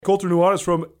Colter Nuanez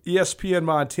from ESPN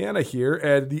Montana here,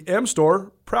 and the M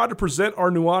Store, proud to present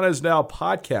our Nuanez Now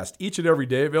podcast each and every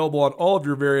day, available on all of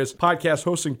your various podcast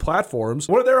hosting platforms.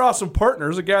 One of their awesome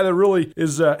partners, a guy that really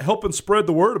is helping spread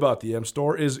the word about the M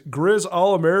Store, is Grizz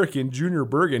All-American Junior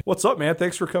Bergen. What's up, man?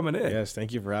 Thanks for coming in. Yes,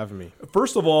 thank you for having me.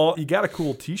 First of all, you got a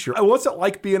cool t-shirt. What's it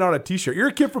like being on a t-shirt? You're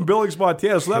a kid from Billings,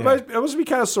 Montana, so that must be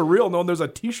kind of surreal knowing there's a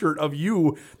t-shirt of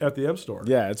you at the M Store.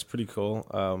 Yeah, it's pretty cool.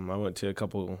 I went to a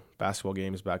couple basketball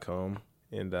games back home,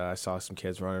 and I saw some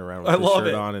kids running around with the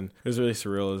shirt on, and it was really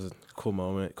surreal. It was a cool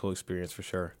moment, cool experience for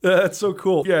sure. That's so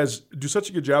cool. You guys do such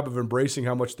a good job of embracing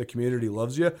how much the community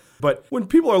loves you. But when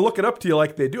people are looking up to you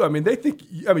like they do, they think,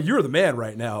 you're the man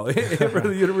right now for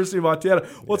the University of Montana.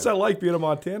 What's that like being a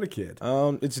Montana kid?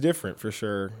 It's different for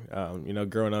sure.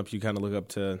 Growing up, you kind of look up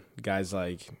to guys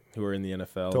like who are in the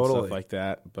NFL and stuff like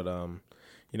that. But,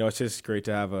 it's just great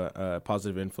to have a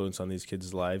positive influence on these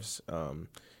kids' lives.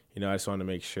 I just want to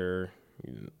make sure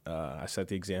I set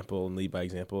the example and lead by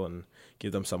example and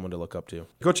give them someone to look up to.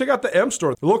 Go check out the M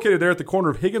Store. They're located there at the corner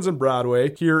of Higgins and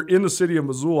Broadway here in the city of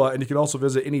Missoula, and you can also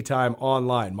visit anytime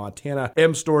online,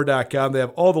 montanamstore.com. They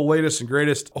have all the latest and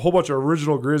greatest, a whole bunch of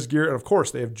original Grizz gear, and of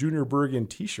course, they have Junior Bergen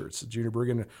t-shirts. Junior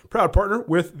Bergen, proud partner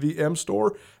with the M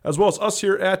Store, as well as us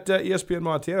here at ESPN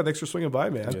Montana. Thanks for swinging by,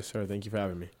 man. Yes, sir. Thank you for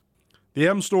having me. The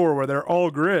M Store, where they're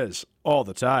all Grizz all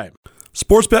the time.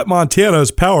 Sportsbet Montana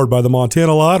is powered by the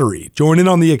Montana Lottery. Join in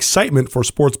on the excitement for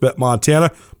Sportsbet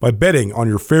Montana by betting on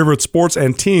your favorite sports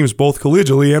and teams both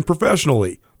collegially and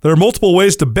professionally. There are multiple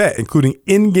ways to bet, including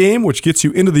in-game, which gets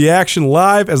you into the action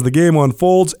live as the game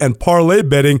unfolds, and parlay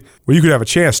betting, where you could have a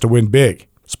chance to win big.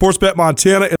 Sportsbet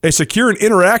Montana is a secure and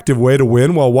interactive way to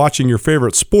win while watching your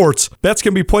favorite sports. Bets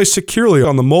can be placed securely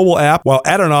on the mobile app while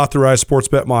at an authorized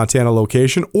Sportsbet Montana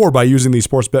location or by using the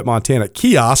Sportsbet Montana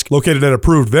kiosk located at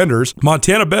approved vendors.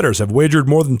 Montana bettors have wagered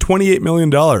more than $28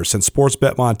 million since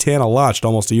Sportsbet Montana launched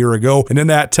almost a year ago, and in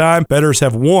that time, bettors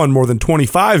have won more than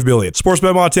 $25 million.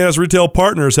 Sportsbet Montana's retail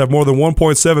partners have more than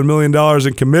 $1.7 million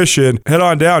in commission. Head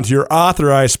on down to your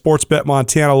authorized Sportsbet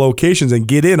Montana locations and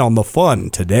get in on the fun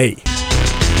today.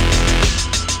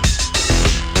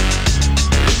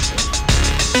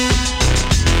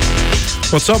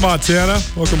 What's up, Montana?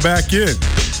 Welcome back in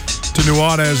to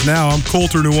Nuanez Now. I'm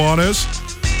Colter Nuanez.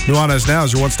 Nuanez Now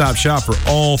is your one-stop shop for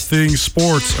all things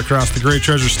sports across the Great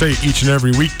Treasure State each and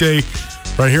every weekday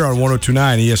right here on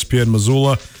 102.9 ESPN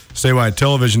Missoula, statewide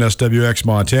television, SWX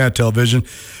Montana Television.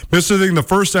 Missed anything the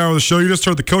first hour of the show, you just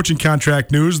heard the coaching contract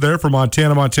news there for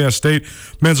Montana State,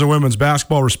 men's and women's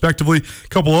basketball, respectively. A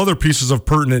couple other pieces of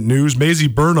pertinent news. Maisie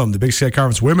Burnham, the Big Sky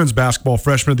Conference Women's Basketball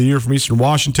Freshman of the Year from Eastern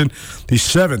Washington, the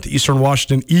 7th Eastern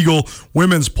Washington Eagle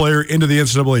women's player into the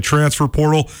NCAA transfer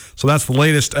portal. So that's the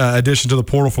latest addition to the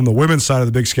portal from the women's side of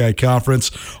the Big Sky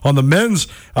Conference. On the men's,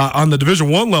 on the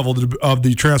Division I level of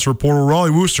the transfer portal,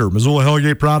 Raleigh Wooster, Missoula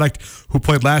Hellgate product, who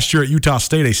played last year at Utah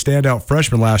State, a standout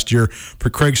freshman last year for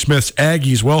Craig Smith's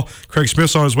Aggies. Well, Craig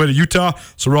Smith's on his way to Utah,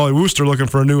 so Raleigh Wooster looking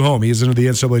for a new home. He is into the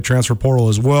NCAA transfer portal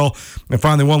as well. And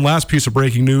finally, one last piece of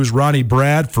breaking news, Ronnie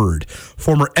Bradford,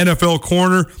 former NFL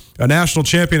corner, a national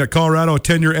champion at Colorado, a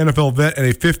 10-year NFL vet, and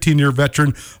a 15-year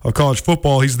veteran of college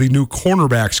football. He's the new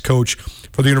cornerbacks coach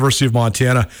for the University of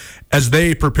Montana as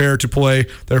they prepare to play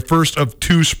their first of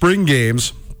 2 spring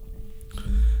games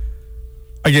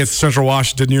against Central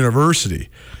Washington University.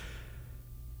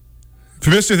 If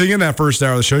you missed anything in that first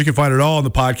hour of the show, you can find it all on the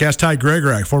podcast. Ty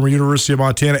Gregorak, former University of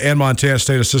Montana and Montana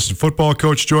State assistant football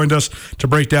coach, joined us to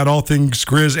break down all things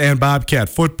Grizz and Bobcat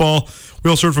football. We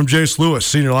also heard from Jace Lewis,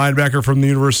 senior linebacker from the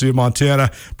University of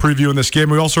Montana, previewing this game.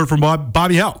 We also heard from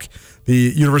Bobby Hauck, the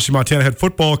University of Montana head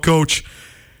football coach.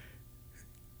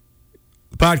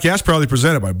 The podcast proudly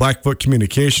presented by Blackfoot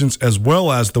Communications, as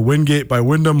well as the Wingate by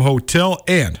Wyndham Hotel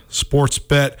and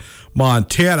Sportsbet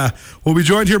Montana. We'll be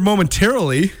joined here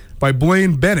momentarily by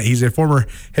Blaine Bennett. He's a former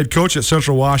head coach at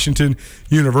Central Washington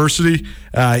University.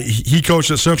 He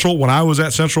coached at Central when I was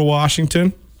at Central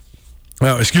Washington. When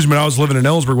I was living in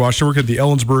Ellensburg, Washington, working at the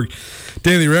Ellensburg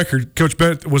Daily Record. Coach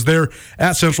Bennett was there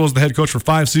at Central as the head coach for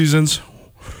 5 seasons.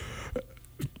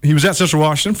 He was at Central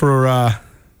Washington for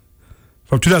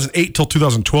from 2008 till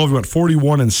 2012. He went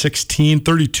 41-16,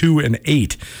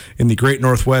 32-8 in the Great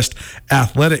Northwest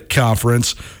Athletic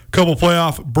Conference. Couple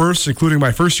playoff bursts, including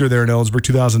my first year there in Ellensburg,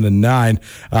 2009.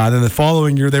 Then the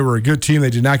following year, they were a good team. They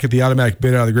did not get the automatic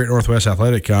bid out of the Great Northwest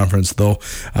Athletic Conference, though.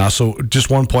 So just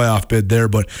one playoff bid there.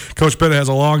 But Coach Bennett has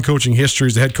a long coaching history.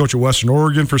 He's the head coach at Western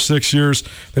Oregon for 6 years.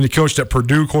 Then he coached at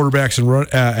Purdue, quarterbacks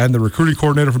and the recruiting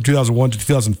coordinator from 2001 to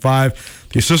 2005.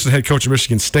 The assistant head coach at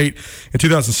Michigan State in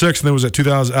 2006, and then was at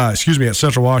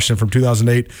Central Washington from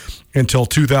 2008 until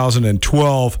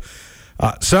 2012.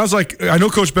 Sounds like I know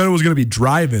Coach Bennett was going to be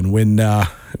driving when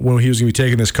he was going to be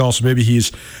taking this call, so maybe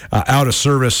he's out of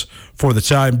service for the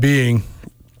time being.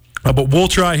 But we'll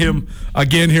try him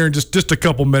again here in just a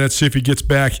couple minutes, see if he gets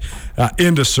back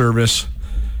into service.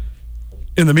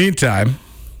 In the meantime,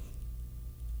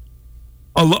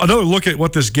 another look at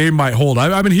what this game might hold.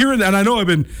 I've been hearing, and I know I've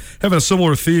been having a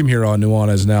similar theme here on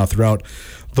Nuanez Now throughout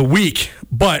the week,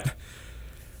 but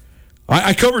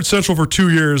I covered Central for 2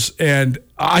 years, and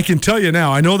I can tell you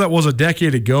now, I know that was a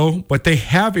decade ago, but they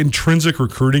have intrinsic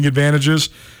recruiting advantages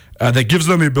that gives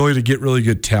them the ability to get really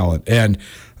good talent. And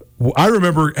I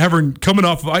remember coming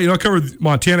off, I covered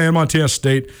Montana and Montana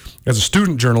State as a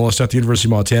student journalist at the University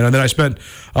of Montana, and then I spent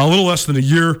a little less than a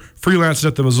year freelancing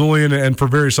at the Missoulian and for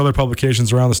various other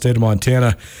publications around the state of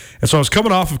Montana. And so I was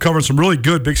coming off of covering some really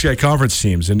good Big Sky Conference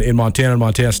teams in Montana and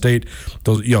Montana State.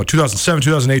 Those 2007,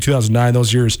 2008, 2009,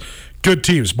 those years, good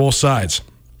teams, both sides.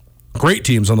 Great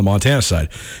teams on the Montana side.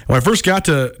 And when I first got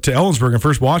to Ellensburg and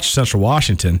first watched Central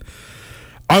Washington,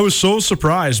 I was so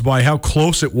surprised by how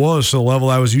close it was to the level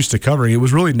I was used to covering. It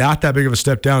was really not that big of a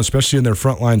step down, especially in their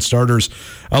frontline starters.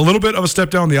 A little bit of a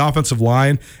step down on the offensive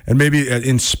line and maybe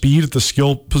in speed at the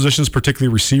skill positions,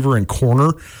 particularly receiver and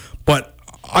corner. But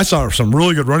I saw some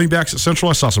really good running backs at Central.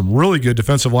 I saw some really good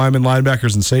defensive linemen,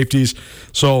 linebackers, and safeties.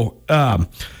 So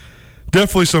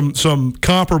definitely some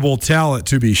comparable talent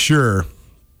to be sure.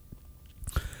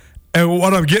 And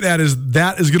what I'm getting at is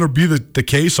that is going to be the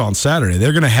case on Saturday.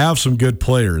 They're going to have some good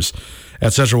players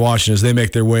at Central Washington as they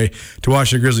make their way to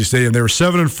Washington Grizzly Stadium. They were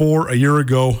 7-4 a year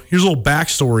ago. Here's a little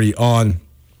backstory on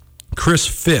Chris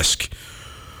Fisk,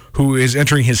 who is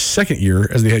entering his second year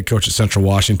as the head coach at Central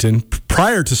Washington.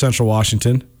 Prior to Central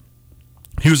Washington,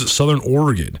 he was at Southern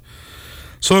Oregon.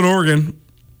 Southern Oregon,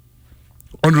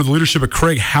 under the leadership of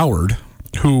Craig Howard,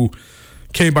 who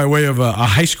came by way of a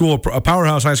high school, a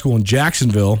powerhouse high school in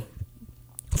Jacksonville,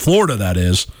 Florida, that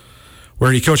is,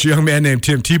 where he coached a young man named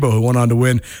Tim Tebow, who went on to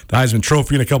win the Heisman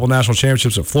Trophy and a couple national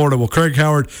championships at Florida. Well, Craig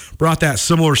Howard brought that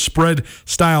similar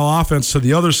spread-style offense to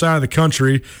the other side of the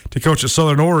country to coach at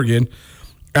Southern Oregon.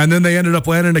 And then they ended up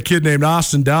landing a kid named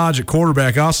Austin Dodge at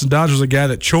quarterback. Austin Dodge was a guy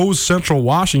that chose Central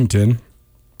Washington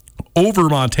over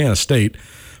Montana State,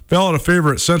 fell out of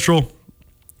favor at Central,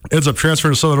 ends up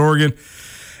transferring to Southern Oregon,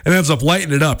 and ends up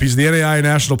lighting it up. He's the NAIA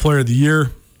National Player of the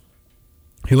Year.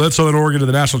 He led Southern Oregon to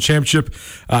the national championship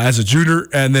as a junior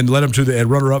and then led him to the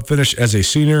runner-up finish as a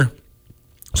senior.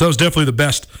 So that was definitely the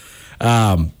best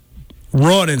run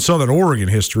in Southern Oregon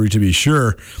history, to be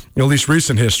sure, at least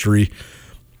recent history.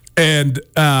 And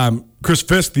Chris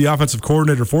Fisk, the offensive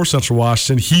coordinator for Central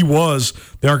Washington, he was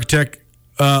the architect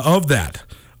of that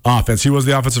offense. He was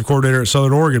the offensive coordinator at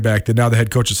Southern Oregon back then, now the head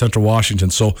coach at Central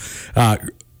Washington. So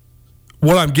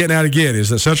what I'm getting at again is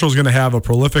that Central is going to have a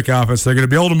prolific offense. They're going to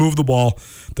be able to move the ball.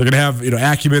 They're going to have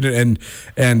acumen and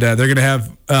they're going to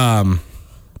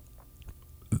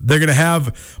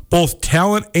have both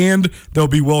talent and they'll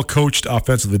be well coached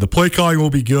offensively. The play calling will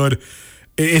be good.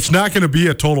 It's not going to be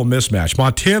a total mismatch.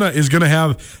 Montana is going to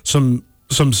have some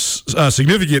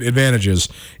significant advantages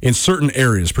in certain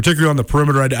areas, particularly on the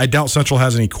perimeter. I doubt Central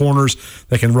has any corners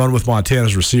that can run with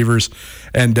Montana's receivers.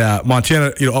 And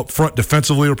Montana, up front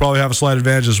defensively will probably have a slight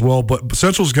advantage as well. But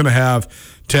Central's going to have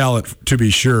talent, to be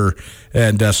sure.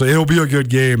 And so it'll be a good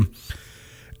game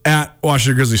at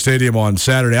Washington Grizzly Stadium on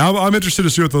Saturday. I'm interested to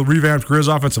see what the revamped Grizz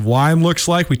offensive line looks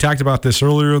like. We talked about this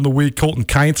earlier in the week. Colton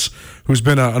Kynes, who's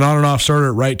been an on and off starter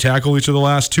at right tackle each of the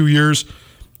last 2 years,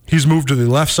 he's moved to the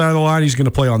left side of the line. He's going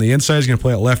to play on the inside. He's going to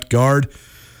play at left guard.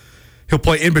 He'll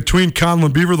play in between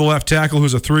Conlon Beaver, the left tackle,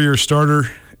 who's a 3-year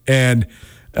starter, and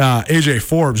A.J.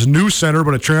 Forbes, new center,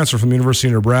 but a transfer from the University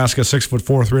of Nebraska, 6'4",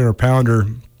 300-pounder,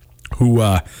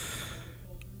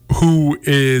 who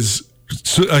is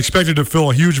expected to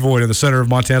fill a huge void in the center of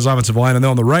Montana's offensive line. And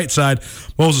then on the right side,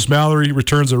 Moses Mallory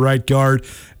returns at right guard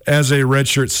as a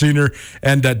redshirt senior.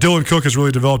 And Dylan Cook has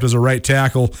really developed as a right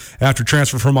tackle after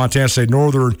transfer from Montana State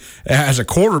Northern as a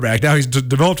quarterback. Now he's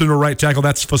developed into a right tackle.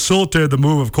 That's facilitated the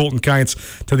move of Colton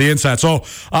Kynes to the inside. So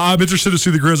I'm interested to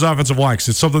see the Grizz offensive line because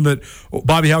it's something that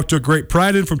Bobby Hauck took great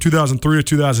pride in from 2003 to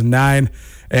 2009.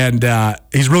 And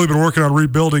he's really been working on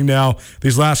rebuilding now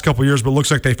these last couple of years, but it looks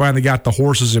like they finally got the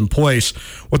horses in place.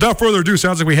 Without further ado,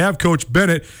 sounds like we have Coach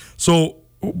Bennett. So,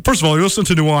 first of all, you listen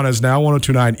to Nuanez Now,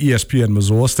 102.9 ESPN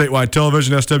Missoula, statewide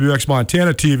television, SWX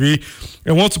Montana TV.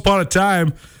 And once upon a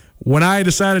time, when I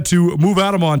decided to move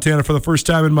out of Montana for the first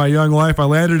time in my young life, I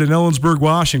landed in Ellensburg,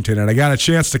 Washington, and I got a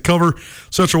chance to cover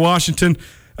Central Washington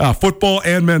football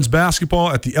and men's basketball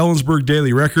at the Ellensburg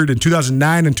Daily Record in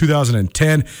 2009 and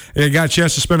 2010. And I got a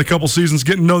chance to spend a couple seasons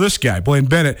getting to know this guy, Blaine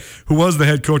Bennett, who was the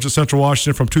head coach at Central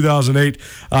Washington from 2008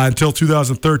 until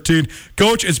 2013.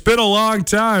 Coach, it's been a long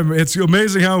time. It's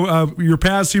amazing how your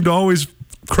paths seem to always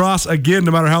cross again,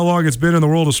 no matter how long it's been in the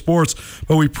world of sports.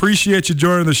 But we appreciate you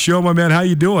joining the show, my man. How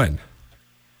you doing?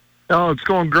 Oh, it's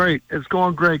going great. It's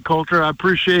going great, Coulter. I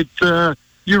appreciate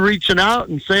you reaching out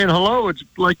and saying hello. It's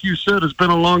like you said, it's been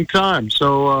a long time.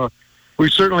 So we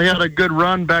certainly had a good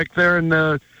run back there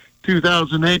in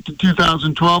 2008 to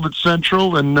 2012 at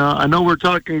Central, and I know we're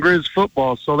talking Grizz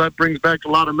football, so that brings back a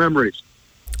lot of memories.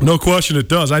 No question it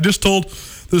does. I just told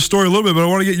this story a little bit, but I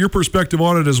want to get your perspective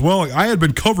on it as well. I had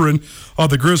been covering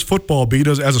the Grizz football beat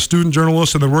as a student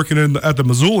journalist and then working at the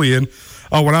Missoulian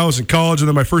when I was in college, and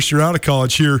then my first year out of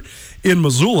college here in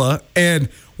Missoula. And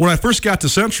when I first got to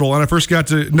Central and I first got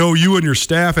to know you and your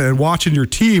staff and watching your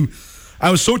team,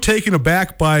 I was so taken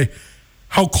aback by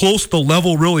how close the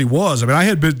level really was. I mean, I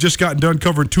had just gotten done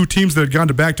covering two teams that had gone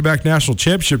to back-to-back national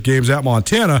championship games at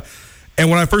Montana. And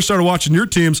when I first started watching your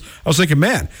teams, I was thinking,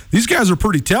 man, these guys are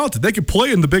pretty talented. They could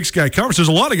play in the Big Sky Conference. There's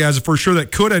a lot of guys for sure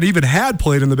that could and even had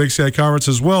played in the Big Sky Conference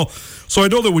as well. So I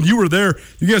know that when you were there,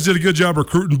 you guys did a good job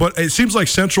recruiting, but it seems like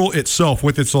Central itself,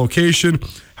 with its location,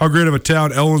 how great of a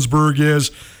town Ellensburg is,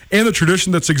 and the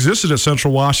tradition that's existed at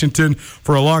Central Washington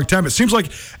for a long time, it seems like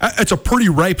it's a pretty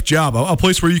ripe job, a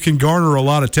place where you can garner a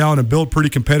lot of talent and build pretty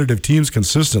competitive teams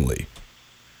consistently.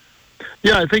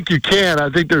 Yeah, I think you can.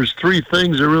 I think there's three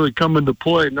things that really come into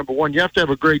play. Number one, you have to have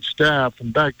a great staff,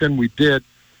 and back then we did.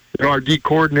 You know, our D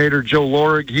coordinator, Joe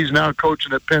Lorig, he's now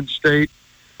coaching at Penn State.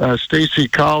 Stacy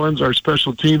Collins, our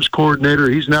special teams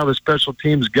coordinator, he's now the special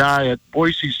teams guy at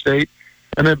Boise State.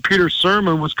 And then Peter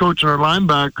Sermon was coaching our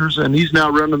linebackers, and he's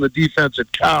now running the defense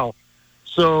at Cal.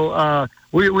 So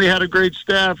we had a great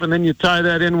staff, and then you tie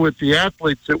that in with the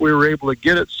athletes that we were able to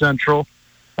get at Central.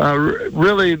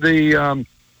 Really, the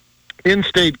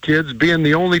in-state kids being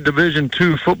the only Division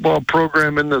II football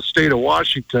program in the state of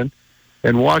Washington,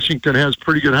 and Washington has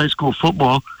pretty good high school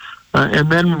football.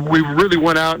 And then we really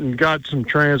went out and got some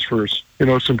transfers, you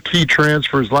know, some key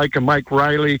transfers like a Mike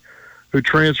Riley, who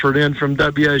transferred in from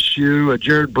WSU,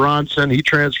 Jared Bronson, he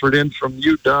transferred in from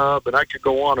UW, and I could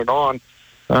go on and on.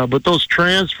 But those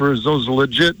transfers, those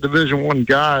legit Division I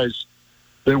guys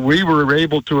that we were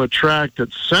able to attract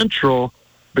at Central,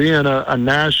 being a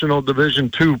national Division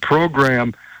II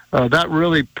program, that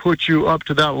really put you up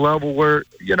to that level where,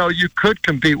 you know, you could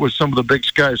compete with some of the Big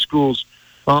Sky schools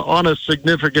on a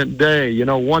significant day. You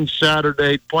know, one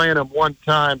Saturday, playing them one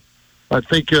time. I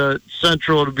think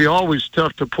Central, it would be always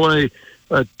tough to play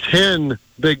 10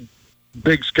 Big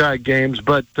Sky games,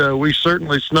 but we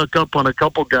certainly snuck up on a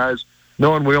couple guys,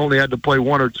 knowing we only had to play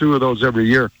one or two of those every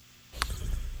year.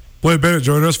 Blaine Bennett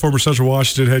joined us, former Central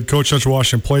Washington head coach. Central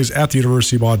Washington plays at the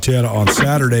University of Montana on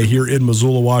Saturday here in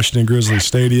Missoula, Washington Grizzly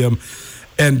Stadium.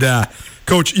 And,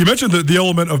 Coach, you mentioned the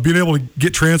element of being able to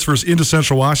get transfers into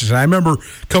Central Washington. I remember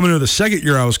coming into the second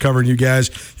year I was covering you guys.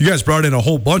 You guys brought in a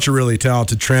whole bunch of really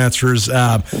talented transfers.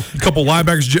 A couple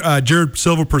linebackers, Jared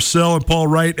Silva Purcell and Paul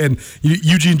Wright, and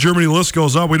Eugene Germany. The list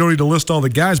goes on. We don't need to list all the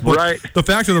guys, but right. the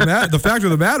fact of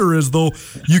the matter is, though,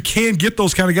 you can get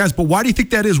those kind of guys. But why do you think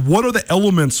that is? What are the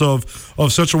elements of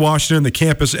Central Washington, the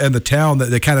campus, and the town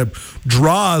that kind of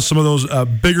draws some of those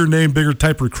bigger name, bigger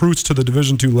type recruits to the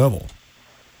Division II level?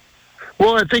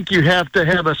 Well, I think you have to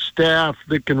have a staff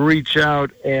that can reach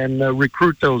out and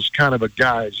recruit those kind of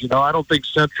guys. You know, I don't think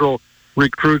Central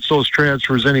recruits those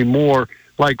transfers anymore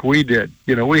like we did.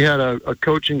 You know, we had a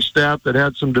coaching staff that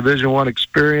had some Division I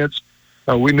experience.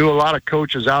 We knew a lot of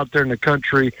coaches out there in the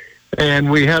country,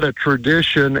 and we had a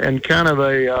tradition and kind of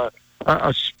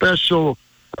a special,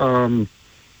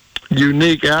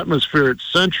 unique atmosphere at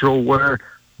Central where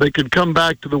they could come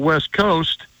back to the West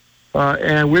Coast.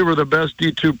 And we were the best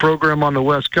D2 program on the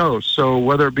West Coast. So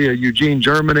whether it be a Eugene,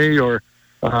 Germany, or,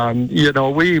 you know,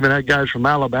 we even had guys from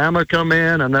Alabama come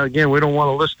in. And again, we don't want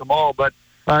to list them all, but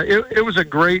it was a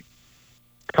great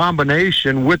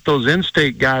combination with those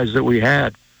in-state guys that we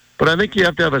had. But I think you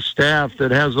have to have a staff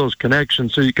that has those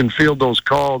connections so you can field those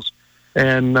calls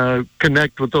and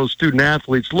connect with those student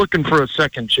athletes looking for a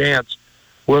second chance,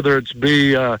 whether it's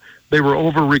be they were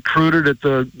over-recruited at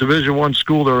the Division I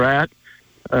school they're at,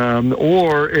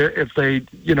 or if they,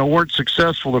 you know, weren't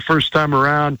successful the first time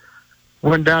around,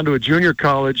 went down to a junior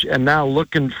college and now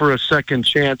looking for a second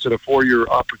chance at a 4-year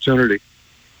opportunity.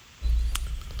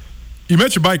 You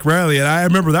mentioned Mike Riley, and I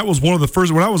remember that was one of the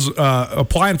first, when I was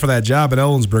applying for that job at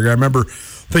Ellensburg, I remember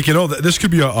thinking, oh, this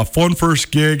could be a fun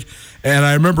first gig. And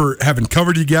I remember having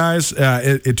covered you guys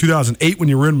in 2008 when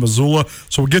you were in Missoula.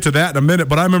 So we'll get to that in a minute.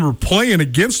 But I remember playing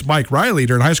against Mike Riley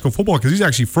during high school football because he's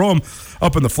actually from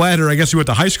up in the Flathead. I guess he went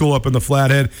to high school up in the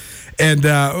Flathead and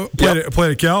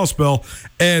played at Kalispell.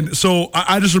 And so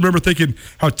I just remember thinking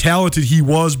how talented he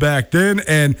was back then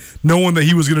and knowing that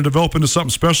he was going to develop into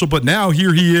something special. But now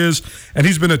here he is, and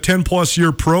he's been a 10-plus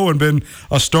year pro and been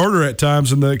a starter at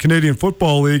times in the Canadian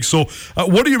Football League. So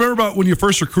what do you remember about when you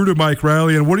first recruited Mike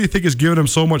Riley, and what do you think has given him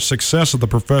so much success at the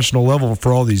professional level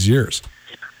for all these years?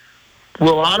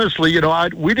 Well, honestly,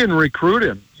 we didn't recruit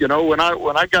him. When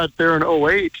I got there in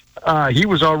 2008, he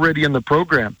was already in the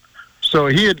program. So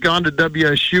he had gone to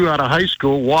WSU out of high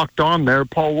school, walked on there.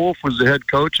 Paul Wolf was the head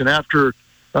coach, and after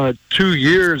 2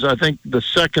 years, I think the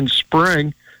second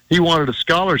spring, he wanted a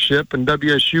scholarship, and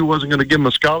WSU wasn't going to give him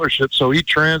a scholarship, so he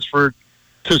transferred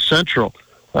to Central.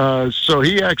 So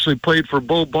he actually played for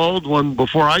Bo Baldwin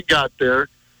before I got there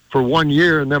for 1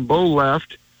 year, and then Bo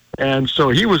left, and so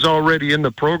he was already in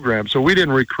the program. So we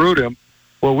didn't recruit him.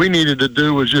 What we needed to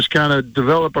do was just kind of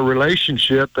develop a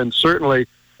relationship, and certainly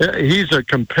he's a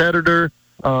competitor,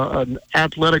 an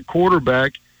athletic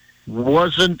quarterback,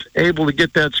 wasn't able to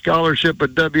get that scholarship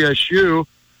at WSU,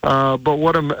 but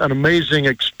what an amazing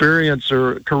experience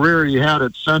or career he had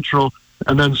at Central.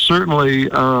 And then certainly,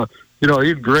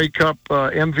 he's Grey Cup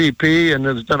MVP and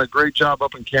has done a great job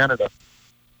up in Canada.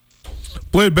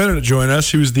 Blaine Bennett joined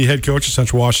us. He was the head coach at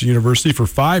Central Washington University for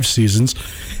 5 seasons,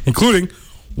 including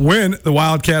when the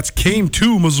Wildcats came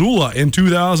to Missoula in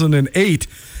 2008.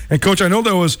 And, Coach, I know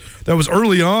that was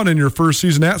early on in your first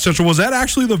season at Central. Was that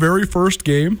actually the very first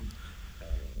game?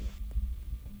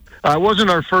 It wasn't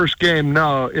our first game,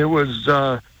 no. It was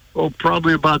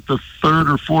probably about the third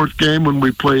or fourth game when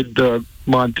we played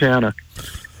Montana.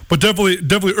 But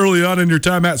definitely early on in your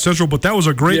time at Central. But that was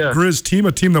a great Grizz team,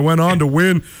 a team that went on to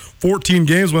win 14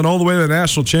 games, went all the way to the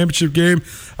national championship game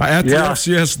at the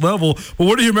FCS level. But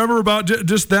what do you remember about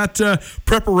just that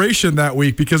preparation that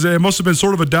week? Because it must have been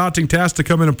sort of a daunting task to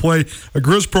come in and play a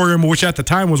Grizz program, which at the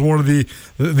time was one of the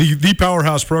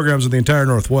powerhouse programs in the entire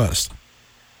Northwest.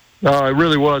 No, it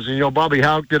really was. And, Bobby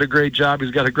Houck did a great job.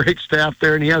 He's got a great staff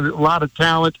there, and he has a lot of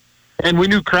talent. And we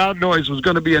knew crowd noise was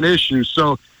going to be an issue.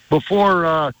 So before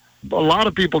a lot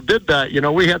of people did that,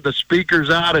 we had the speakers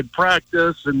out at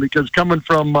practice, and because coming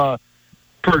from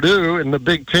Purdue in the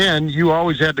Big Ten, you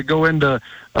always had to go into,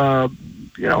 venues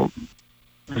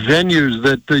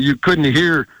that you couldn't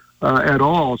hear at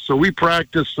all. So we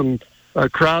practiced some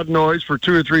crowd noise for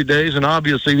 2 or 3 days, and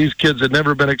obviously these kids had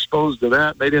never been exposed to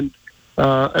that. They didn't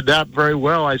adapt very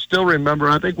well. I still remember,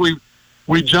 I think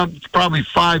we jumped probably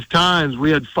 5 times.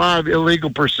 We had 5 illegal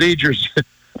procedures.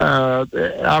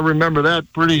 I remember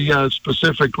that pretty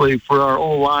specifically for our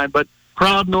O-line. But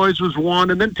crowd noise was one,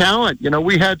 and then talent.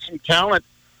 We had some talent,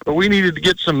 but we needed to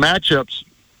get some matchups.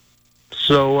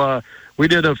 So we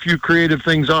did a few creative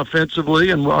things offensively,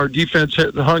 and our defense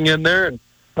hung in there. And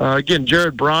again,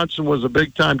 Jared Bronson was a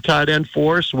big-time tight end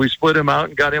for us. We split him out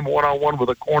and got him one-on-one with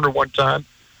a corner one time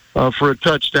for a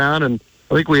touchdown. And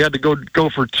I think we had to go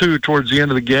for 2 towards the end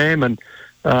of the game and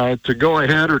to go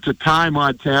ahead or to tie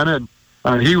Montana.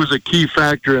 And he was a key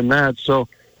factor in that. So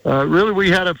really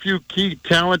we had a few key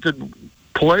talented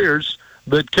players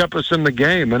that kept us in the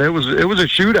game. And it was a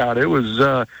shootout. It was,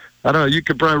 I don't know, you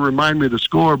could probably remind me of the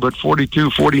score, but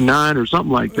 42-49 or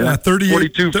something like that.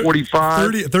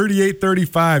 42-45.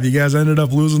 38-35. You guys ended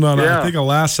up losing on, I think, a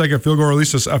last-second field goal, or at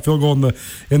least a field goal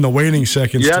in the waning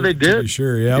seconds. Yeah, they did. To be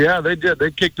sure, yeah, they did.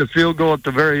 They kicked the field goal at the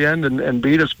very end and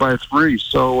beat us by 3.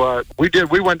 So we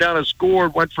did. We went down and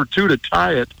scored, went for 2 to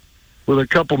tie it with a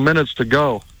couple minutes to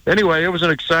go. Anyway, it was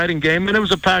an exciting game, and it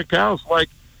was a packed house like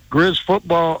Grizz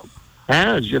football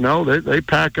has. They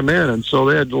pack them in, and so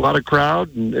they had a lot of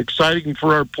crowd and exciting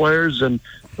for our players, and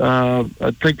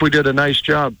I think we did a nice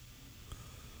job.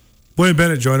 Blaine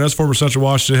Bennett joined us, former Central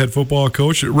Washington head football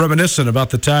coach, reminiscent about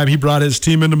the time he brought his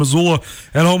team into Missoula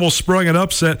and almost sprung an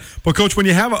upset. But, Coach, when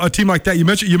you have a team like that, you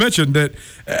mentioned that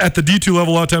at the D2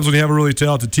 level, a lot of times when you have a really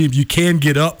talented team, you can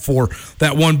get up for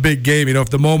that one big game, if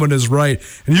the moment is right.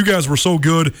 And you guys were so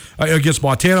good against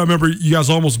Montana. I remember you guys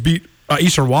almost beat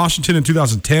Eastern Washington in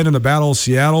 2010 in the Battle of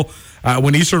Seattle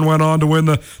when Eastern went on to win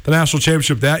the national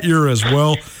championship that year as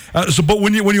well. But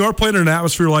when you are playing in an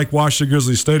atmosphere like Washington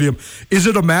Grizzlies Stadium, is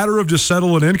it a matter of just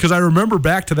settling in? Because I remember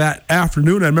back to that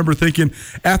afternoon, I remember thinking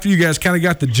after you guys kind of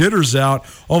got the jitters out,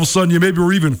 all of a sudden you maybe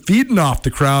were even feeding off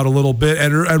the crowd a little bit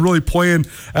and really playing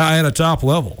at a top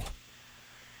level.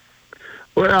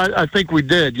 Well, I think we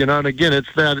did, and again,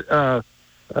 it's that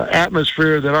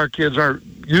atmosphere that our kids aren't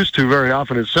used to very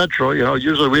often at Central.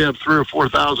 Usually we have 3,000 or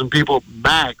 4,000 people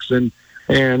max, and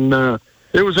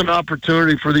it was an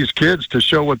opportunity for these kids to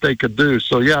show what they could do.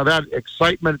 So, yeah, that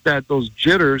excitement, those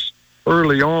jitters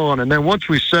early on, and then once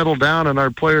we settled down and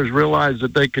our players realized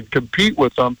that they could compete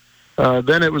with them,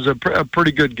 then it was a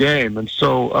pretty good game. And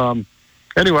so,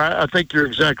 anyway, I think you're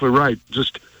exactly right.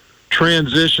 Just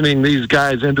transitioning these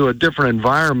guys into a different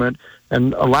environment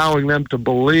and allowing them to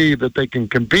believe that they can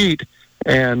compete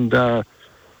and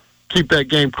keep that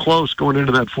game close going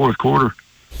into that fourth quarter.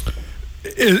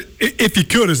 If you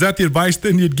could, is that the advice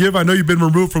then you'd give? I know you've been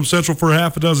removed from Central for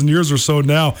half a dozen years or so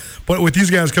now, but with these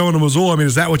guys coming to Missoula, I mean,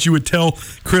 is that what you would tell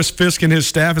Chris Fisk and his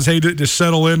staff is, hey, to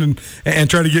settle in and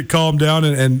try to get calmed down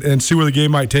and see where the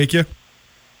game might take you?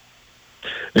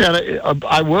 Yeah,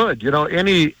 I would.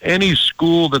 Any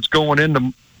school that's going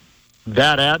into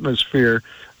that atmosphere,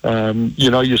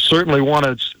 you certainly want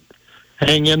to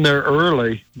hang in there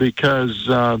early because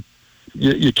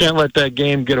you can't let that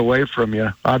game get away from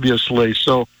you, obviously.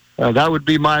 So that would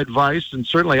be my advice. And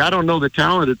certainly I don't know the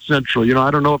talent at Central.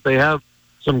 I don't know if they have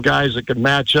some guys that could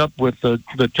match up with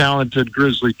the talented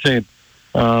Grizzly team.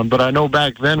 But I know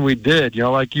back then we did.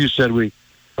 Like you said, we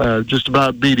just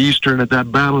about beat Eastern at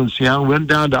that battle in Seattle. Went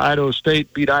down to Idaho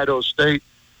State, beat Idaho State.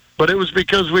 But it was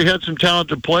because we had some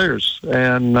talented players.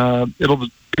 And it'll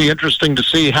be interesting to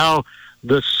see how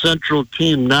the Central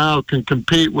team now can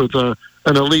compete with an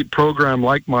elite program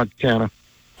like Montana.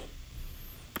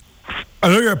 I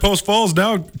know you're at Post Falls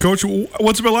now, Coach.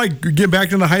 What's it been like getting back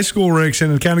into the high school ranks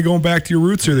and kind of going back to your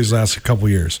roots here these last couple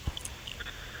of years?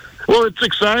 Well, it's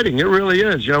exciting. It really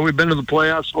is. We've been to the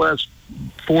playoffs the last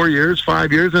 5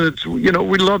 years, and it's we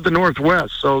love the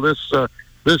Northwest. So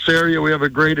this area, we have a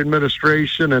great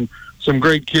administration and some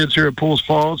great kids here at Post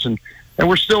Falls, and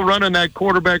we're still running that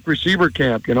quarterback receiver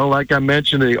camp. Like I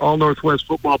mentioned, the All Northwest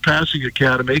Football Passing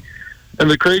Academy. And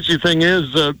the crazy thing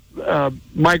is,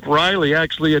 Mike Riley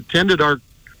actually attended our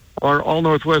All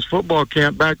Northwest football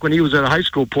camp back when he was a high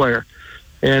school player.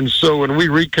 And so when we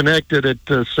reconnected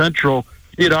at Central,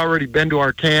 he had already been to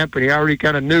our camp, and he already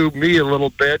kind of knew me a little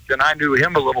bit, and I knew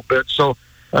him a little bit. So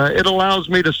it allows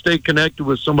me to stay connected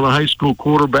with some of the high school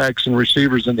quarterbacks and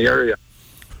receivers in the area.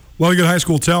 A lot of good high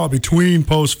school talent between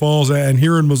Post Falls and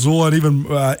here in Missoula and even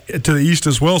to the east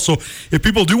as well. So if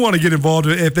people do want to get involved,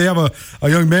 if they have a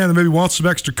young man that maybe wants some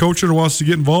extra coaching or wants to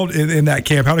get involved in that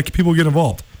camp, how do people get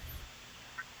involved?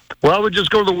 Well, I would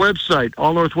just go to the website,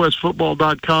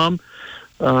 allnorthwestfootball.com.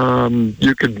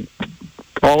 You can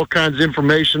all kinds of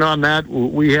information on that.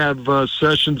 We have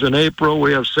sessions in April.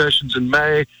 We have sessions in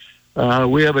May.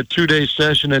 We have a 2-day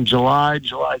session in July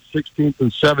 16th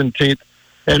and 17th.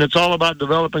 And it's all about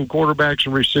developing quarterbacks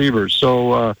and receivers.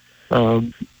 So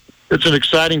it's an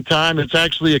exciting time. It's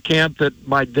actually a camp that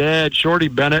my dad, Shorty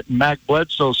Bennett, and Mac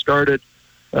Bledsoe started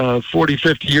 40,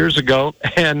 50 years ago.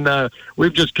 And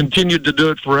we've just continued to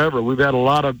do it forever. We've had a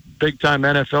lot of big-time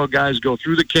NFL guys go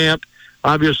through the camp.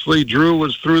 Obviously, Drew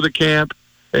was through the camp.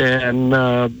 And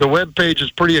the webpage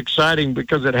is pretty exciting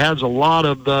because it has a lot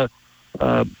of the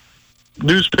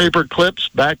newspaper clips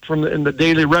back in the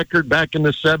Daily Record back in the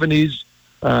 70s.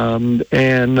 And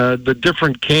the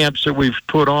different camps that we've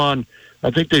put on.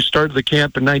 I think they started the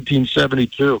camp in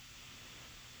 1972.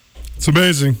 It's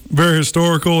amazing. Very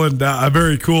historical and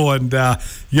very cool. And,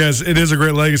 yes, it is a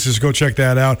great legacy, so go check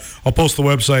that out. I'll post the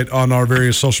website on our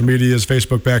various social medias,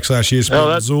 Facebook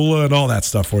 /ESPN Missoula and all that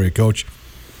stuff for you, Coach.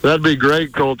 That'd be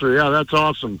great, Coulter. Yeah, that's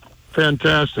awesome.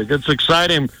 Fantastic. It's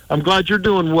exciting. I'm glad you're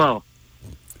doing well.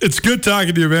 It's good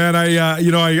talking to you, man.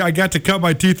 I got to cut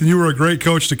my teeth, and you were a great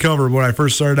coach to cover when I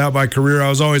first started out my career. I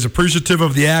was always appreciative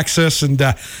of the access, and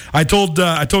I told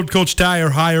Coach Ty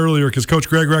hi earlier because Coach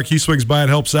Greg Reck, he swings by and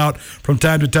helps out from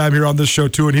time to time here on this show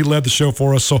too, and he led the show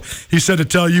for us. So he said to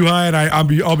tell you hi, and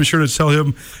I'll be sure to tell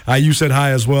him you said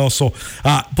hi as well. So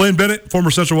Blaine Bennett,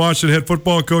 former Central Washington head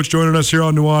football coach, joining us here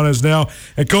on Nuanez Now.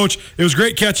 And Coach, it was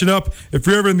great catching up. If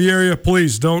you're ever in the area,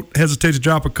 please don't hesitate to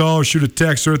drop a call or shoot a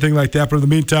text or anything like that. But in the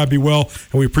meantime, be well,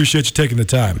 and we appreciate you taking the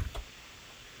time.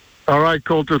 All right,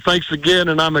 Coulter. Thanks again,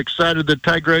 and I'm excited that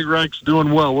Ty Greg Reck's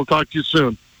doing well. We'll talk to you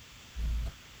soon.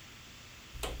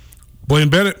 Blaine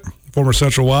Bennett, former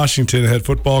Central Washington head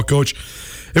football coach.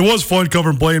 It was fun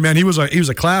covering Blaine, man. He was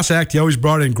a class act. He always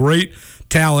brought in great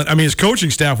talent. I mean, his coaching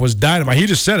staff was dynamite. He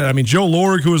just said it. I mean, Joe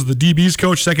Lorig, who was the DB's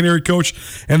coach, secondary coach,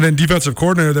 and then defensive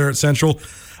coordinator there at Central.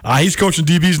 He's coaching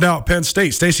DBs now at Penn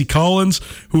State. Stacy Collins,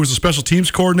 who was the special teams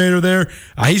coordinator there,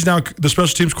 he's now the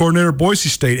special teams coordinator at Boise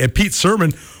State. And Pete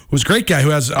Sermon, who's a great guy,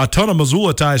 who has a ton of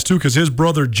Missoula ties too, because his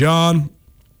brother John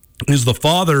is the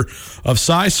father of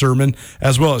Cy Sermon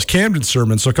as well as Camden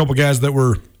Sermon. So a couple guys that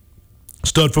were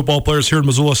stud football players here in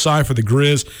Missoula. Cy for the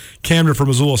Grizz, Camden for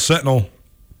Missoula Sentinel.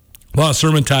 A lot of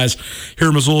Sermon ties here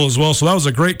in Missoula as well. So that was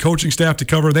a great coaching staff to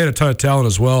cover. They had a ton of talent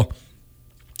as well.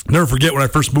 Never forget when I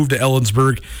first moved to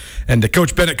Ellensburg, and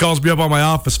Coach Bennett calls me up on my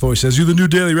office phone. He says, "You the new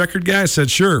Daily Record guy?" I said,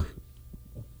 "Sure."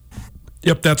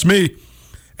 "Yep, that's me."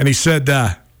 And he said,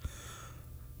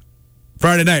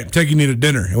 "Friday night, I'm taking you to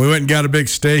dinner." And we went and got a big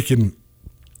steak and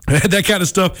that kind of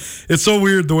stuff. It's so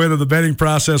weird the way that the betting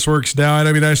process works now. And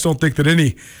I mean, I just don't think that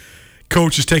any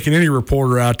coach is taking any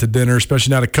reporter out to dinner,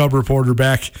 especially not a Cub reporter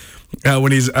back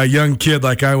when he's a young kid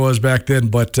like I was back then.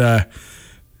 But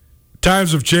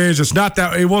times have changed.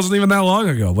 It wasn't even that long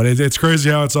ago, but it's crazy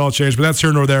how it's all changed. But that's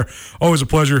here nor there. Always a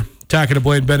pleasure talking to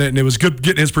Blaine Bennett, and it was good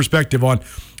getting his perspective on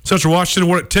Central Washington,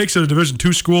 what it takes at a Division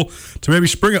II school to maybe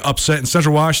spring an upset in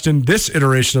Central Washington. This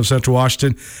iteration of Central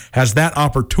Washington has that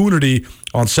opportunity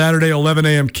on Saturday, 11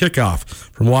 a.m. kickoff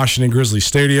from Washington Grizzly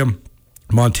Stadium.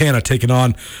 Montana taking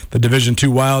on the Division II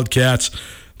Wildcats.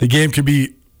 The game can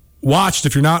be watched.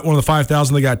 If you're not one of the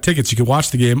 5,000 that got tickets, you can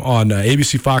watch the game on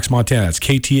ABC Fox Montana. It's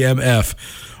KTMF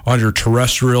on your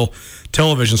terrestrial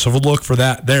television, so we'll look for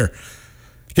that there.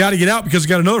 Got to get out because we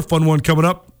got another fun one coming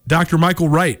up. Dr. Michael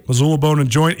Wright, Missoula Bone and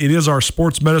Joint. It is our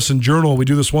sports medicine journal. We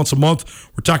do this once a month.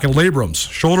 We're talking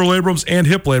labrums, shoulder labrums and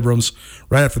hip labrums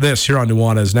right after this here on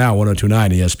Nuanez Now,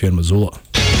 102.9 ESPN Missoula.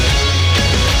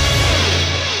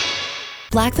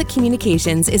 Blackfoot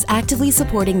Communications is actively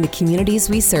supporting the communities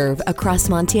we serve across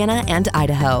Montana and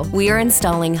Idaho. We are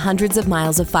installing hundreds of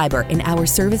miles of fiber in our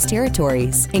service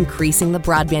territories, increasing the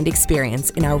broadband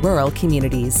experience in our rural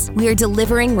communities. We are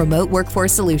delivering remote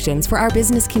workforce solutions for our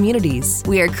business communities.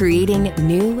 We are creating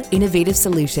new, innovative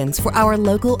solutions for our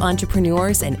local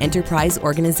entrepreneurs and enterprise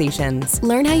organizations.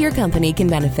 Learn how your company can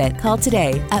benefit. Call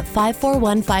today at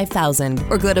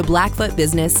 541-5000 or go to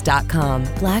blackfootbusiness.com.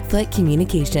 Blackfoot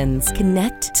Communications. Connect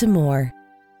to more.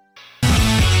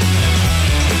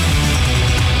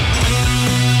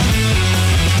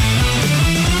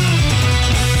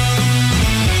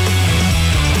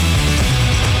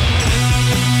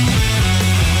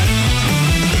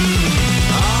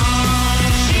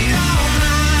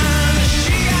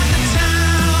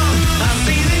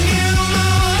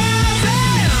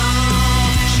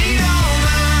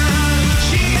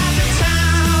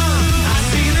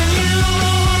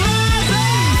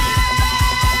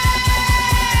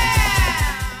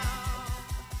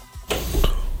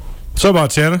 What's up,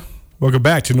 Montana? Welcome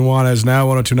back to Nuanez Now,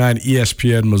 102.9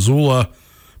 ESPN Missoula.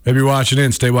 Maybe watching in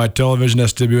statewide television,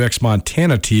 SWX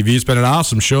Montana TV. It's been an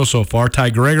awesome show so far. Ty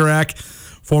Gregorak,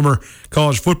 former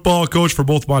college football coach for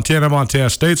both Montana and Montana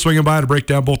State, swinging by to break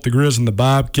down both the Grizz and the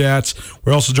Bobcats.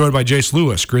 We're also joined by Jace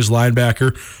Lewis, Grizz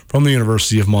linebacker from the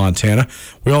University of Montana.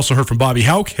 We also heard from Bobby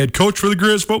Houck, head coach for the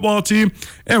Grizz football team,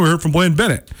 and we heard from Blaine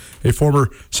Bennett, a former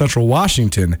Central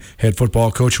Washington head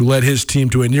football coach who led his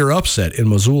team to a near upset in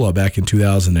Missoula back in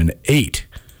 2008.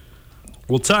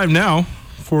 Well, time now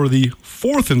for the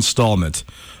fourth installment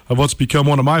of what's become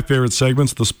one of my favorite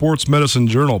segments, the Sports Medicine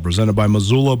Journal, presented by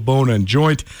Missoula Bone and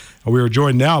Joint. And we are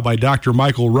joined now by Dr.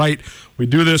 Michael Wright. We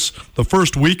do this the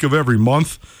first week of every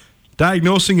month,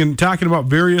 diagnosing and talking about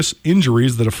various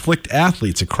injuries that afflict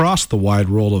athletes across the wide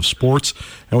world of sports.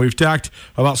 And we've talked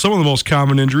about some of the most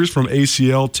common injuries, from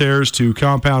ACL tears to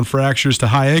compound fractures to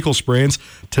high ankle sprains.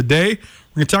 Today,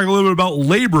 we're going to talk a little bit about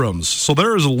labrums. So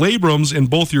there is labrums in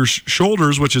both your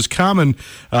shoulders, which is common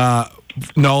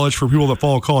knowledge for people that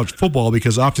follow college football,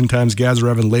 because oftentimes guys are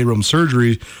having labrum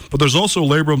surgery, but there's also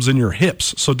labrums in your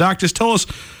hips. So Doc, just tell us,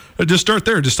 just start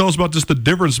there. Just tell us about just the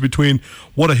difference between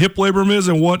what a hip labrum is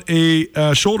and what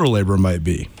a shoulder labrum might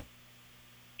be.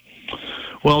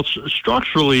 Well,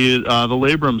 structurally, the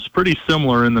labrum's pretty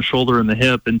similar in the shoulder and the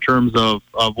hip in terms of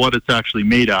what it's actually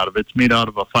made out of. It's made out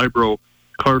of a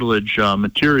fibrocartilage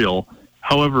material.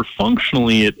 However,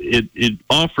 functionally, it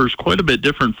offers quite a bit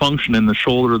different function in the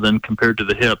shoulder than compared to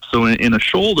the hip. So in a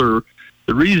shoulder,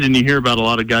 the reason you hear about a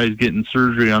lot of guys getting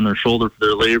surgery on their shoulder for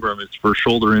their labrum is for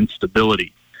shoulder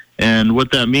instability. And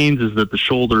what that means is that the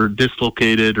shoulder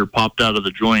dislocated or popped out of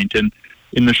the joint. And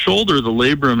in the shoulder, the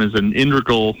labrum is an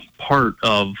integral part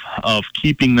of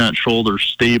keeping that shoulder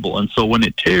stable. And so when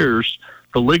it tears,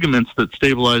 the ligaments that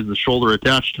stabilize the shoulder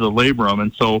attach to the labrum,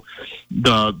 and so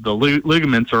the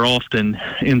ligaments are often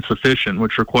insufficient,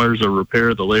 which requires a repair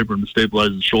of the labrum to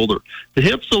stabilize the shoulder. The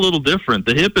hip's a little different.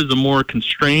 The hip is a more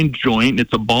constrained joint.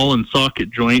 It's a ball and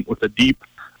socket joint with a deep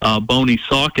bony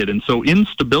socket, and so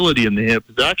instability in the hip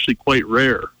is actually quite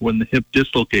rare when the hip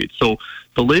dislocates. So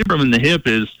the labrum in the hip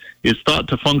is thought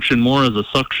to function more as a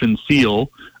suction seal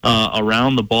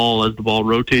around the ball. As the ball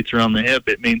rotates around the hip,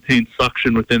 it maintains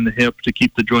suction within the hip to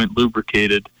keep the joint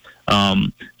lubricated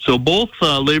So both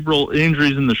labral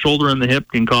injuries in the shoulder and the hip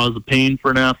can cause a pain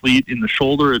for an athlete. In the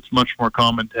shoulder, it's much more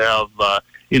common to have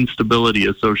instability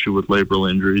associated with labral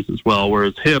injuries as well,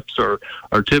 whereas hips are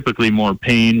typically more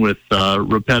pain with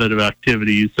repetitive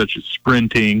activities such as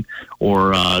sprinting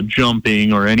or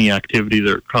jumping or any activity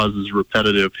that causes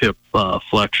repetitive hip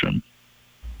flexion.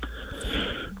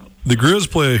 The Grizz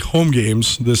play home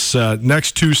games this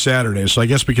next 2 Saturdays, so I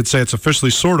guess we could say it's officially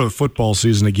sort of football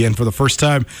season again for the first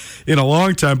time in a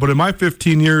long time. But in my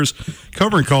 15 years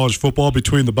covering college football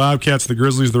between the Bobcats, the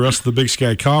Grizzlies, the rest of the Big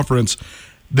Sky Conference,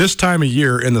 this time of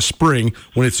year in the spring,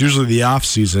 when it's usually the off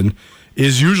season,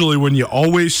 is usually when you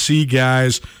always see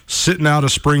guys sitting out a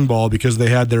spring ball because they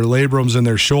had their labrums and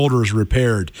their shoulders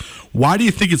repaired. Why do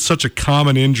you think it's such a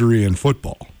common injury in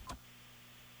football?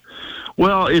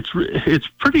 Well, it's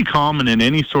pretty common in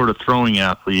any sort of throwing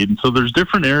athlete, and so there's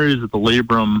different areas of the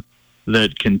labrum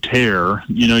that can tear.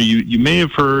 You know, you may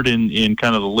have heard in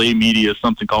kind of the lay media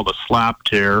something called a slap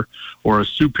tear or a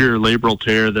superior labral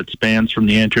tear that spans from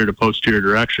the anterior to posterior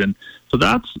direction. So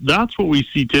that's what we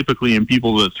see typically in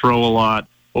people that throw a lot,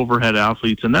 overhead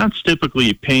athletes, and that's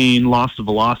typically pain, loss of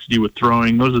velocity with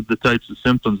throwing. Those are the types of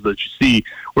symptoms that you see.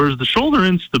 Whereas the shoulder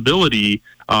instability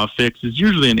fix is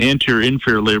usually an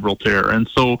anterior-inferior labral tear, and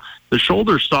so the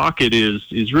shoulder socket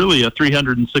is really a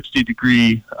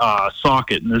 360-degree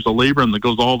socket, and there's a labrum that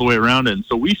goes all the way around it. And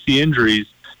so we see injuries,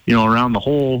 you know, around the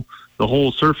whole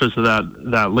surface of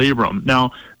that labrum.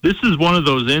 Now, this is one of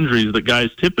those injuries that guys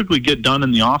typically get done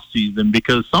in the off season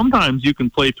because sometimes you can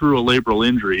play through a labral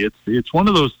injury. It's one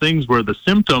of those things where the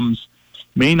symptoms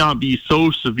may not be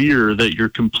so severe that you're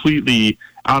completely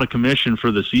out of commission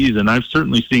for the season. I've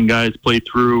certainly seen guys play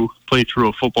through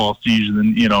a football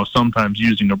season, you know, sometimes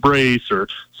using a brace or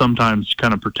sometimes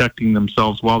kind of protecting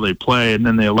themselves while they play, and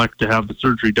then they elect to have the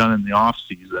surgery done in the off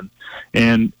season.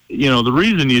 And, you know, the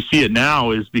reason you see it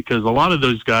now is because a lot of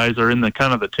those guys are in the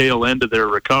kind of the tail end of their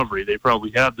recovery. They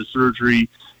probably had the surgery,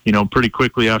 you know, pretty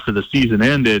quickly after the season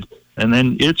ended. And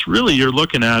then it's really, you're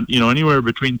looking at, you know, anywhere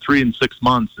between 3 and 6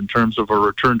 months in terms of a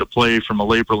return to play from a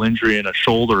labral injury and a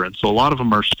shoulder. And so a lot of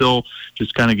them are still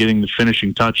just kind of getting the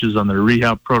finishing touches on their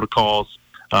rehab protocols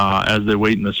as they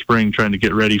wait in the spring trying to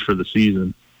get ready for the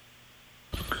season.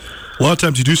 A lot of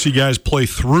times you do see guys play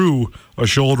through a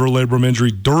shoulder labrum injury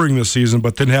during the season,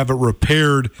 but then have it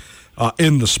repaired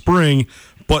in the spring.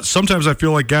 But sometimes I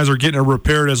feel like guys are getting it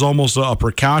repaired as almost a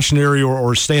precautionary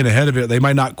or staying ahead of it. They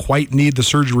might not quite need the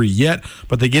surgery yet,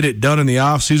 but they get it done in the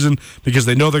off season because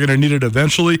they know they're going to need it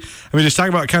eventually. I mean, just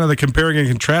talking about kind of the comparing and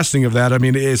contrasting of that. I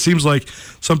mean, it seems like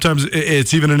sometimes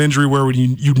it's even an injury where when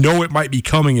you know it might be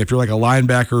coming if you're like a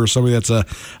linebacker or somebody that's a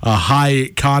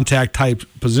high contact type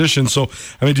position. So,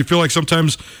 I mean, do you feel like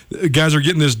sometimes guys are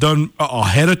getting this done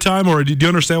ahead of time, or do you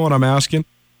understand what I'm asking?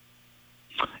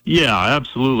 Yeah,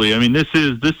 absolutely. I mean, this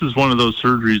is one of those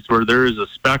surgeries where there is a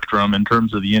spectrum in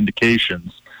terms of the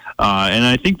indications. And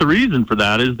I think the reason for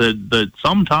that is that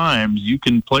sometimes you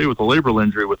can play with a labral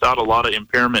injury without a lot of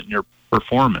impairment in your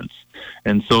performance.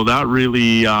 And so that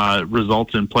really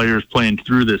results in players playing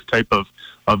through this type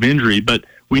of injury. But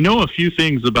we know a few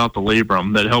things about the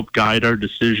labrum that help guide our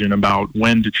decision about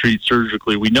when to treat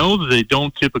surgically. We know that they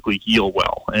don't typically heal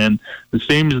well. And the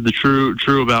same is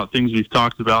true about things we've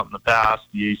talked about in the past,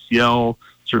 the ACL,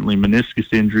 certainly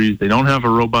meniscus injuries. They don't have a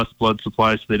robust blood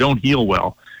supply, so they don't heal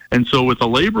well. And so with a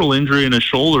labral injury in a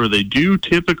shoulder, they do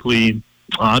typically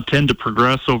tend to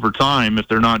progress over time if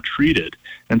they're not treated.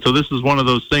 And so this is one of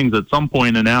those things. At some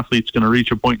point, an athlete's going to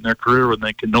reach a point in their career when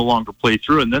they can no longer play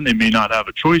through it, and then they may not have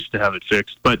a choice to have it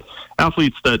fixed. But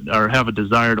athletes that have a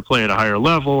desire to play at a higher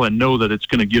level and know that it's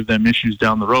going to give them issues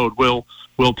down the road will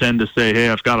tend to say, hey,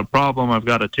 I've got a problem, I've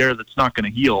got a tear that's not going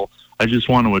to heal. I just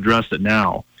want to address it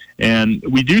now. And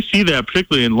we do see that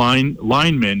particularly in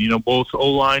linemen, you know, both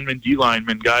O-linemen,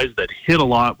 D-linemen, guys that hit a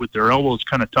lot with their elbows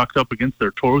kind of tucked up against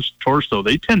their torso.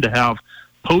 They tend to have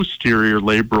posterior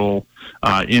labral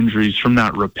injuries from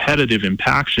that repetitive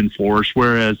impaction force,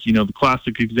 whereas, you know, the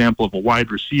classic example of a wide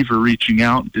receiver reaching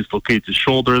out and dislocates his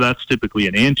shoulder, that's typically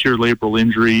an anterior labral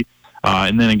injury.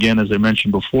 And then again, as I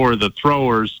mentioned before, the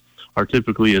throwers are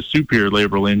typically a superior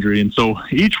labral injury. And so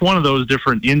each one of those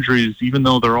different injuries, even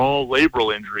though they're all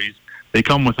labral injuries, they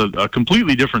come with a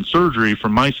completely different surgery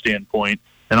from my standpoint,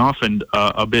 and often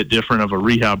a bit different of a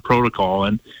rehab protocol.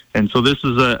 And so this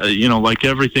is like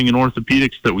everything in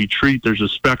orthopedics that we treat, there's a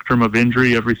spectrum of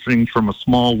injury, everything from a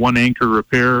small one anchor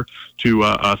repair to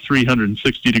a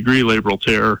 360-degree labral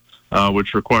tear,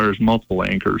 which requires multiple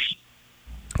anchors.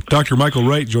 Dr. Michael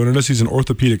Wright joining us. He's an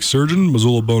orthopedic surgeon,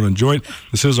 Missoula Bone and Joint.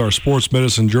 This is our Sports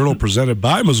Medicine Journal presented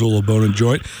by Missoula Bone and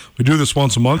Joint. We do this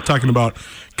once a month, talking about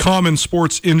common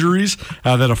sports injuries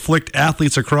that afflict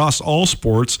athletes across all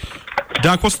sports.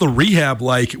 Doc, what's the rehab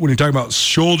like when you're talking about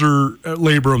shoulder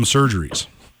labrum surgeries?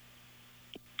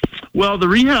 Well, the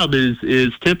rehab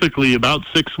is typically about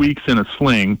 6 weeks in a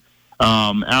sling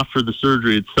after the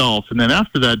surgery itself. And then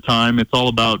after that time, it's all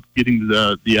about getting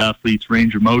the athlete's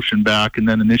range of motion back and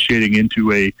then initiating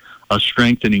into a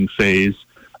strengthening phase,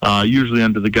 usually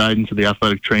under the guidance of the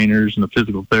athletic trainers and the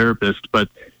physical therapist. But,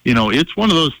 it's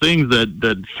one of those things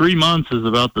that 3 months is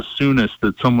about the soonest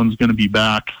that someone's going to be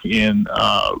back in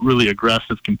really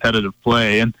aggressive competitive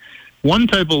play. And one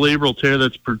type of labral tear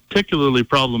that's particularly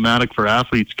problematic for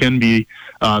athletes can be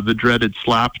the dreaded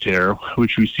slap tear,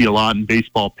 which we see a lot in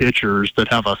baseball pitchers that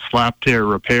have a slap tear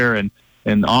repair, and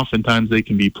oftentimes they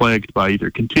can be plagued by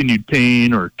either continued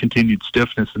pain or continued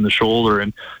stiffness in the shoulder,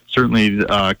 and certainly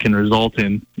can result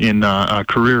in a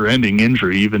career-ending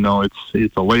injury, even though it's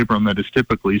a labrum that is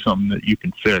typically something that you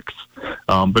can fix.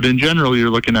 But in general,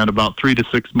 you're looking at about 3 to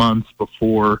 6 months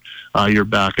before you're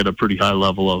back at a pretty high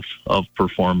level of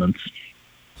performance.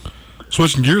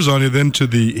 Switching gears on you then to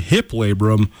the hip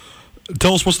labrum,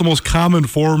 tell us what's the most common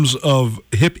forms of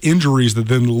hip injuries that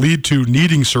then lead to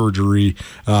needing surgery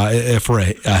for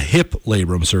a hip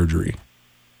labrum surgery.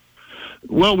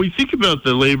 Well, we think about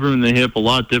the labrum and the hip a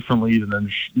lot differently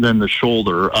than the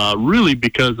shoulder, really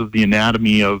because of the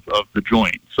anatomy of the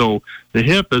joint. So the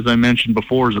hip, as I mentioned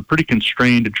before, is a pretty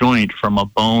constrained joint from a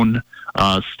bone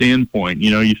standpoint.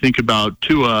 You think about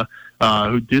Tua,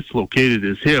 who dislocated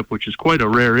his hip, which is quite a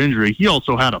rare injury. He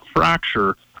also had a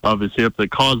fracture of his hip that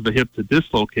caused the hip to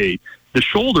dislocate. The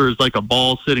shoulder is like a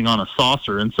ball sitting on a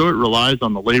saucer, and so it relies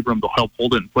on the labrum to help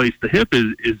hold it in place. The hip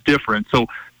is different. So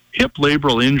hip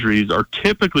labral injuries are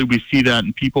typically, we see that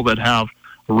in people that have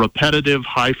a repetitive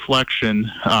high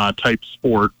flexion type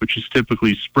sport, which is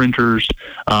typically sprinters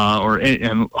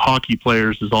and hockey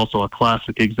players is also a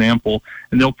classic example.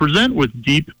 And they'll present with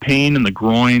deep pain in the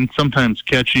groin, sometimes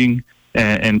catching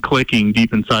and clicking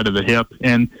deep inside of the hip.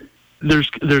 And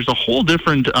there's a whole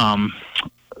different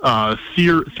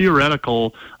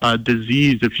theoretical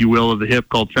disease, if you will, of the hip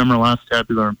called femoral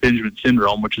acetabular impingement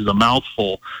syndrome, which is a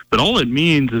mouthful. But all it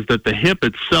means is that the hip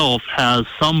itself has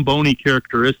some bony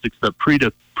characteristics that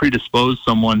predispose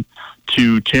someone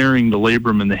to tearing the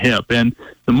labrum in the hip. And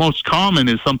the most common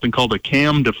is something called a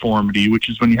cam deformity, which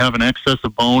is when you have an excess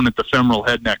of bone at the femoral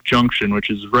head-neck junction, which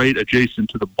is right adjacent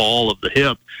to the ball of the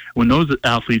hip. When those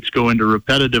athletes go into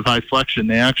repetitive high flexion,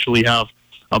 they actually have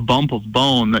a bump of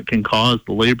bone that can cause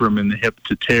the labrum in the hip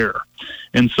to tear.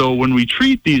 And so when we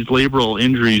treat these labral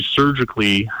injuries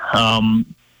surgically,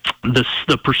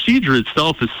 the procedure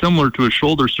itself is similar to a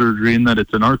shoulder surgery in that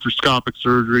it's an arthroscopic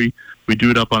surgery. We do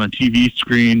it up on a TV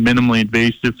screen, minimally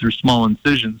invasive through small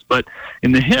incisions. But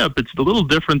in the hip, it's a little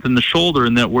different than the shoulder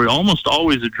in that we're almost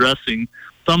always addressing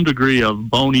some degree of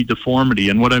bony deformity.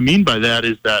 And what I mean by that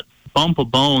is that bump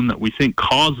of bone that we think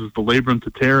causes the labrum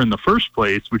to tear in the first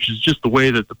place, which is just the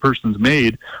way that the person's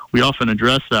made, we often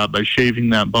address that by shaving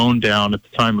that bone down at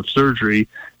the time of surgery.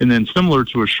 And then similar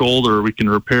to a shoulder, we can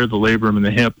repair the labrum in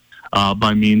the hip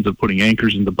by means of putting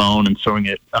anchors in the bone and sewing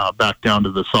it back down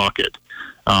to the socket.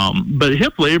 But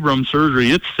hip labrum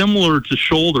surgery, it's similar to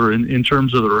shoulder in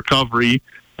terms of the recovery.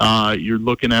 You're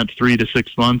looking at 3 to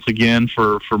 6 months again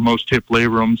for most hip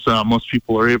labrums. Most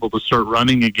people are able to start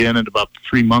running again at about the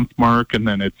 3-month mark, and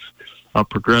then it's a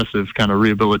progressive kind of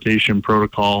rehabilitation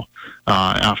protocol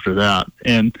after that.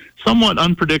 And somewhat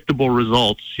unpredictable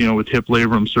results, with hip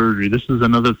labrum surgery. This is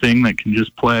another thing that can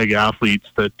just plague athletes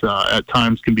that at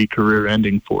times can be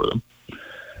career-ending for them.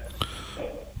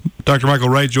 Dr. Michael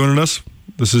Wright joining us.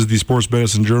 This is the Sports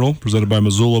Medicine Journal presented by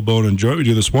Missoula Bone and Joint. We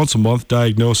do this once a month,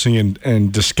 diagnosing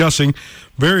and discussing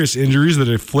various injuries that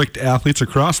afflict athletes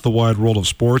across the wide world of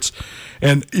sports.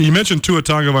 And you mentioned Tua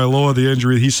Tagovailoa, the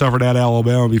injury he suffered at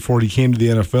Alabama before he came to the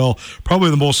NFL. Probably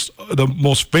the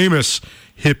most famous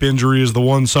hip injury is the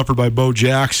one suffered by Bo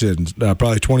Jackson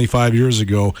probably 25 years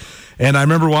ago. And I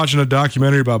remember watching a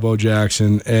documentary about Bo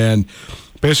Jackson, and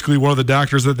basically one of the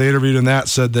doctors that they interviewed in that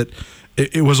said that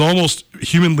it was almost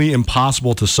humanly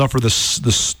impossible to suffer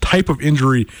this type of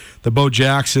injury that Bo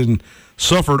Jackson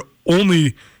suffered.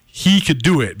 Only he could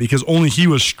do it because only he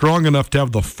was strong enough to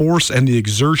have the force and the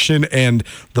exertion and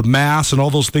the mass and all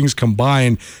those things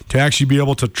combined to actually be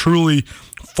able to truly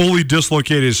fully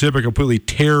dislocate his hip and completely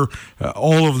tear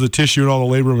all of the tissue and all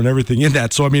the labrum and everything in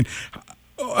that. So, I mean,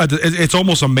 it's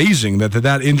almost amazing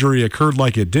that injury occurred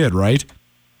like it did, right?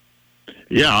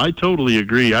 Yeah, I totally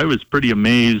agree. I was pretty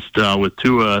amazed with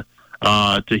Tua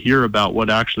to hear about what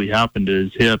actually happened to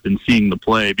his hip and seeing the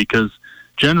play, because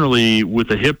generally with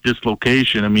a hip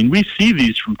dislocation, I mean, we see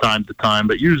these from time to time,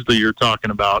 but usually you're talking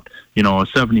about, a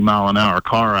 70-mile-an-hour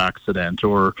car accident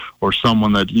or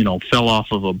someone that, fell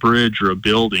off of a bridge or a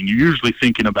building. You're usually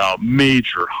thinking about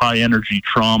major high-energy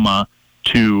trauma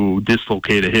to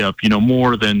dislocate a hip,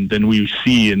 more than we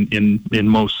see in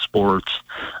most sports.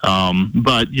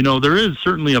 But, there is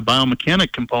certainly a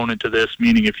biomechanic component to this,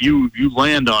 meaning if you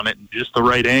land on it in just the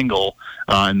right angle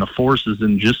and the force is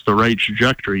in just the right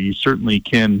trajectory, you certainly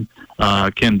can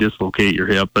dislocate your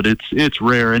hip, but it's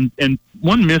rare. And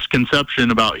one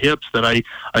misconception about hips that I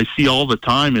see all the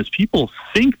time is people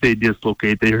think they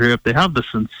dislocate their hip. They have the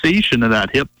sensation of that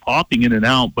hip popping in and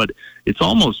out, but it's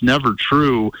almost never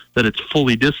true that it's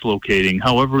fully dislocating.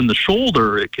 However, in the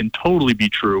shoulder, it can totally be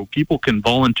true. People can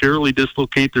voluntarily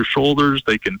dislocate their shoulders.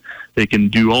 They can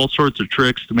do all sorts of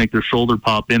tricks to make their shoulder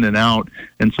pop in and out.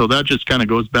 And so that just kind of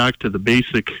goes back to the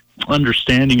basic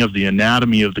understanding of the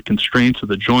anatomy of the constraints of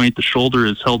the joint. The shoulder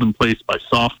is held in place by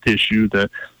soft tissue.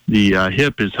 The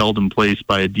hip is held in place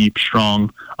by a deep,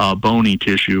 strong, bony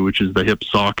tissue, which is the hip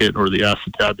socket or the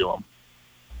acetabulum.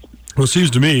 Well, it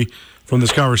seems to me from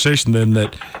this conversation then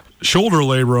that shoulder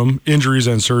labrum injuries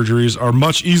and surgeries are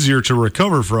much easier to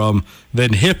recover from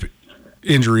than hip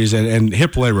injuries and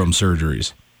hip labrum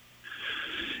surgeries.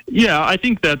 Yeah, I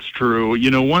think that's true.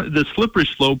 The slippery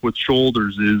slope with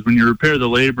shoulders is when you repair the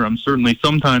labrum,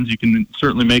 sometimes you can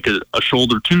certainly make a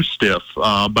shoulder too stiff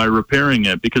by repairing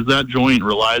it, because that joint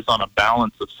relies on a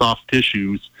balance of soft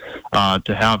tissues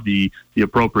to have the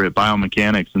appropriate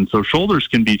biomechanics. And so shoulders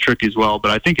can be tricky as well,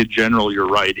 but I think in general, you're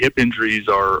right. Hip injuries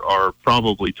are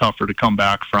probably tougher to come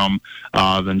back from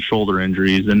than shoulder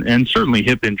injuries. And certainly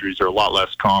hip injuries are a lot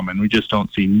less common. We just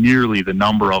don't see nearly the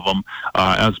number of them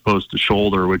as opposed to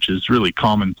shoulder, which is really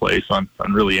commonplace on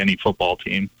really any football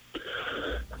team.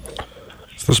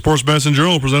 It's the Sports Medicine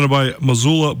Journal presented by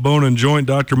Missoula Bone and Joint.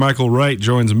 Dr. Michael Wright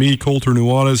joins me, Colter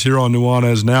Nuanez, here on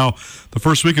Nuanez Now, the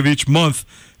first week of each month.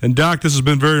 And, Doc, this has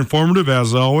been very informative,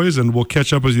 as always, and we'll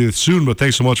catch up with you soon, but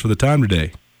thanks so much for the time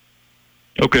today.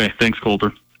 Okay, thanks,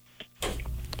 Colter.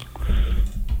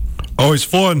 Always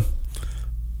fun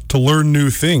to learn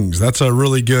new things. That's a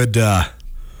really good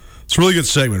it's a really good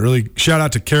segment. Really shout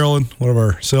out to Carolyn, one of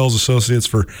our sales associates,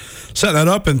 for setting that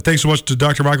up, and thanks so much to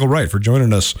Dr. Michael Wright for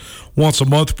joining us once a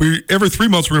month. Every 3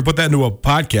 months we're going to put that into a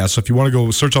podcast, so if you want to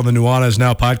go search on the Nuanez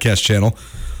Now podcast channel,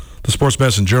 the Sports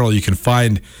Medicine Journal, you can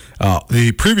find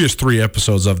the previous 3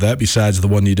 episodes of that besides the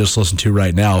one you just listened to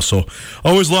right now. So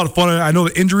always a lot of fun. I know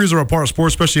that injuries are a part of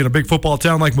sports, especially in a big football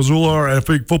town like Missoula or in a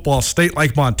big football state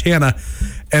like Montana.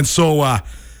 And so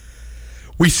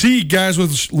we see guys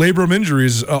with labrum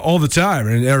injuries all the time,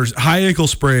 and there's high ankle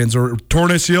sprains or torn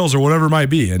ACLs or whatever it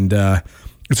might be. And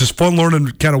it's just fun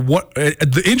learning kind of what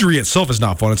the injury itself is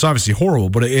not fun. It's obviously horrible,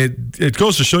 but it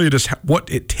goes to show you just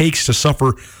what it takes to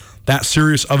suffer that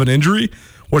serious of an injury,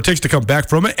 what it takes to come back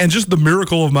from it, and just the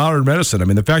miracle of modern medicine. I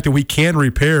mean, the fact that we can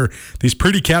repair these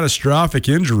pretty catastrophic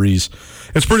injuries,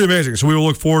 it's pretty amazing. So we will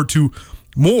look forward to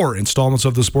more installments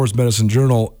of the Sports Medicine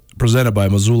Journal presented by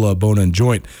Missoula Bone and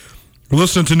Joint. We're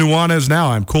listening to Nuanez Now.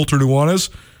 I'm Colter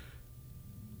Nuanez.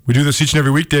 We do this each and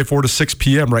every weekday, 4 to 6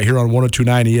 p.m. right here on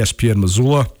 102.9 ESPN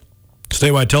Missoula.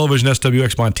 Statewide television,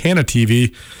 SWX Montana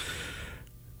TV.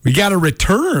 We got a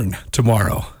return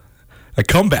tomorrow. A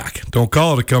comeback. Don't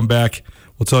call it a comeback.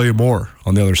 We'll tell you more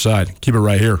on the other side. Keep it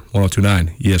right here,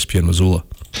 102.9 ESPN Missoula.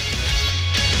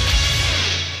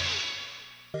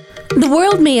 The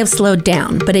world may have slowed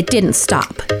down, but it didn't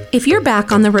stop. If you're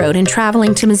back on the road and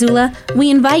traveling to Missoula, we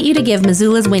invite you to give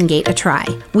Missoula's Wingate a try.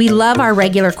 We love our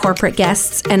regular corporate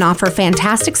guests and offer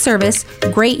fantastic service,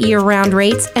 great year-round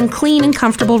rates, and clean and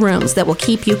comfortable rooms that will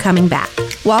keep you coming back.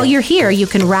 While you're here, you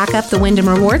can rack up the Wyndham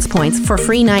Rewards points for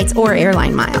free nights or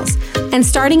airline miles. And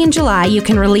starting in July, you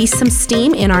can release some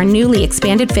steam in our newly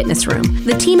expanded fitness room.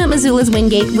 The team at Missoula's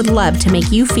Wingate would love to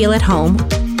make you feel at home.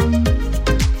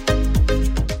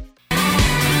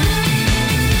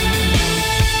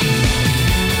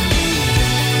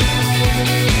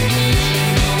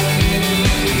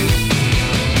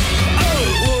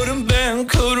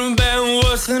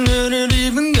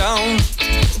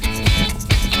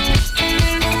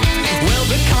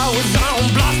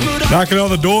 Knocking on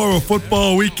the door of a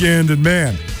football weekend, and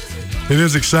man, it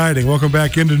is exciting. Welcome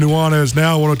back into Nuanez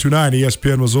Now, 102.9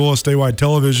 ESPN Missoula, statewide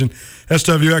television,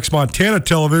 SWX Montana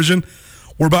television.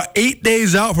 We're about 8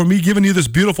 days out from me giving you this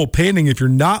beautiful painting. If you're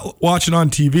not watching on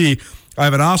TV, I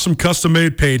have an awesome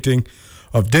custom-made painting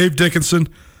of Dave Dickinson,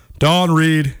 Don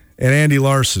Reed, and Andy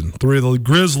Larson, 3 of the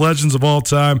Grizz legends of all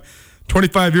time.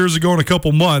 25 years ago in a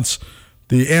couple months,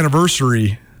 the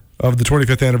anniversary of the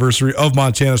 25th anniversary of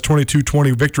Montana's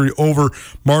 22-20 victory over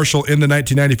Marshall in the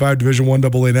 1995 Division I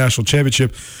AA National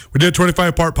Championship. We did a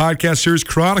 25-part podcast series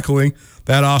chronicling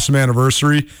that awesome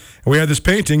anniversary, and we had this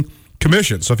painting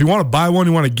commissioned. So if you want to buy one,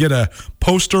 you want to get a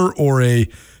poster or a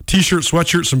T-shirt,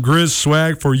 sweatshirt, some Grizz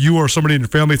swag for you or somebody in your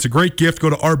family, it's a great gift. Go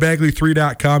to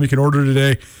rbagley3.com. You can order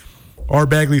today,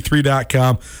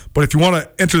 rbagley3.com. But if you want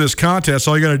to enter this contest,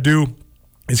 all you got to do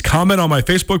is comment on my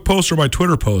Facebook post or my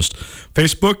Twitter post.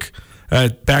 Facebook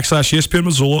 /ESPN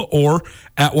Missoula or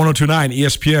at 1029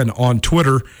 ESPN on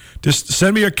Twitter. Just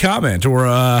send me a comment or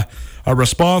a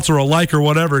response or a like or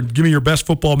whatever, and give me your best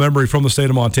football memory from the state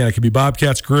of Montana. It could be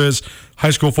Bobcats, Grizz, high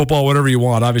school football, whatever you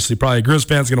want. Obviously, probably a Grizz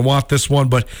fan's going to want this one,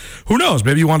 but who knows?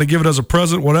 Maybe you want to give it as a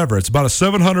present, whatever. It's about a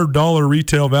 $700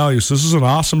 retail value, so this is an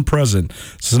awesome present.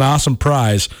 This is an awesome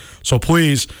prize, so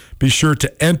please be sure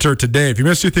to enter today. If you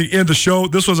missed anything in the show,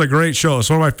 this was a great show.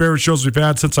 It's one of my favorite shows we've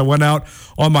had since I went out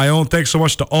on my own. Thanks so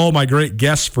much to all my great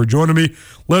guests for joining me.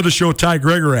 Led the show, Ty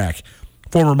Gregorak,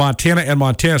 former Montana and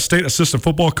Montana State assistant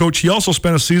football coach. He also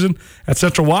spent a season at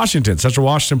Central Washington. Central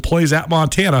Washington plays at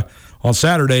Montana on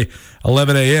Saturday,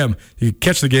 11 a.m. You can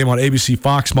catch the game on ABC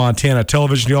Fox Montana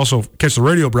television. You also catch the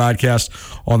radio broadcast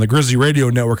on the Grizzly Radio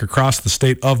Network across the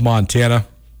state of Montana.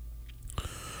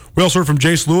 We also heard from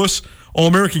Jace Lewis,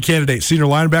 All-American candidate, senior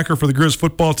linebacker for the Grizz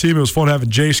football team. It was fun having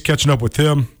Jace, catching up with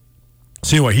him,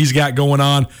 seeing what he's got going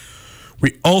on.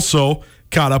 We also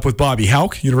caught up with Bobby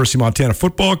Houck, University of Montana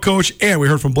football coach, and we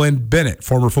heard from Blaine Bennett,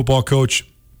 former football coach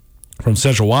from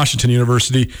Central Washington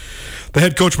University, the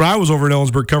head coach when I was over in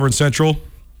Ellensburg covering Central,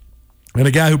 and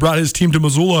a guy who brought his team to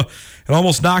Missoula and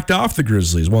almost knocked off the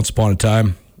Grizzlies once upon a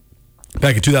time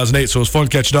back in 2008. So it was fun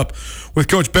catching up with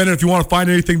Coach Bennett. If you want to find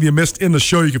anything that you missed in the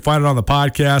show, you can find it on the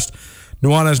podcast.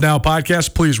 Nuanez Now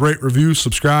podcast. Please rate, review,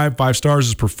 subscribe. 5 stars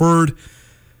is preferred.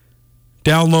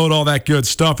 Download all that good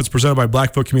stuff. It's presented by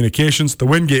Blackfoot Communications, the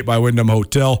Wingate by Wyndham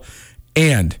Hotel,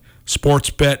 and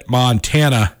Sportsbet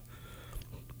Montana.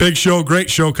 Big show,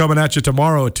 great show coming at you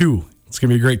tomorrow at 2. It's going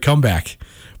to be a great comeback.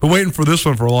 Been waiting for this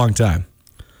one for a long time.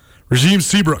 Regime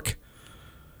Seabrook.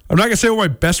 I'm not going to say we're my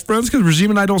best friends because Regime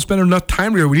and I don't spend enough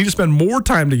time together. We need to spend more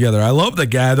time together. I love that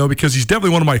guy, though, because he's definitely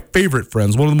one of my favorite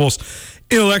friends, one of the most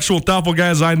intellectual, thoughtful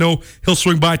guys I know. He'll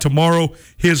swing by tomorrow.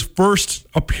 His first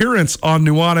appearance on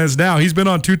Nuanez Now. He's been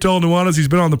on Tutel Nuanez. He's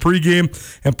been on the pregame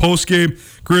and postgame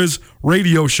Grizz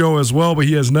radio show as well, but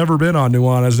he has never been on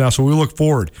Nuanez Now, so we look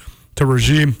forward to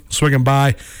Regime swinging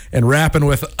by and rapping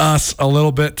with us a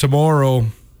little bit tomorrow.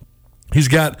 He's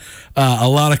got a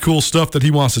lot of cool stuff that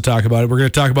he wants to talk about. We're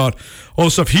going to talk about all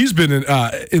the stuff he's been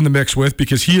in the mix with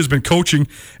because he has been coaching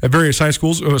at various high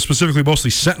schools, specifically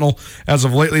mostly Sentinel as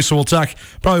of lately. So we'll talk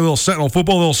probably a little Sentinel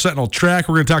football, a little Sentinel track.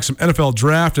 We're going to talk some NFL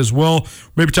draft as well.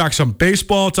 Maybe talk some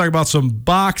baseball, talk about some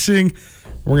boxing.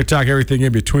 We're going to talk everything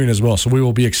in between as well. So we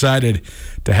will be excited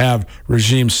to have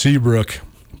Regime Seabrook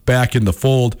back in the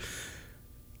fold.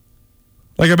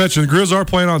 Like I mentioned, the Grizz are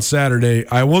playing on Saturday.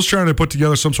 I was trying to put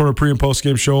together some sort of pre- and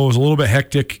post-game show. It was a little bit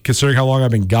hectic considering how long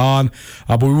I've been gone.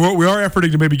 But we are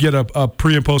efforting to maybe get a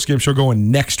pre- and post-game show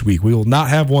going next week. We will not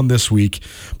have one this week,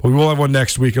 but we will have one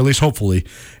next week, or at least hopefully.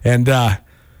 And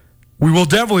we will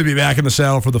definitely be back in the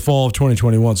saddle for the fall of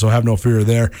 2021, so have no fear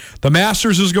there. The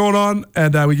Masters is going on,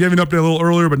 and we gave you an update a little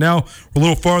earlier, but now we're a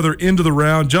little farther into the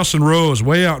round. Justin Rose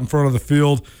way out in front of the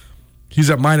field. He's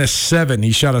at -7.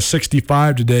 He shot a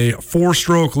 65 today,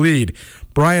 4-stroke lead.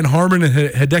 Brian Harmon and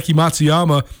Hideki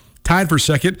Matsuyama tied for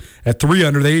second at 3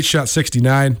 under. They each shot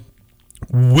 69.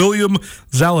 William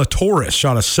Zalatoris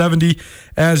shot a 70,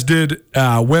 as did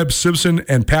Webb Simpson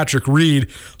and Patrick Reed.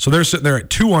 So they're sitting there at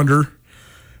 2 under.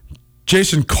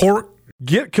 Jason Cork.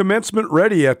 Get commencement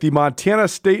ready at the Montana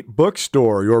State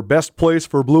Bookstore, your best place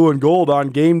for blue and gold on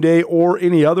game day or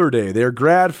any other day. Their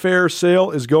grad fair sale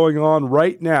is going on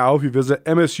right now if you visit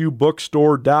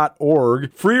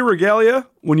msubookstore.org. Free regalia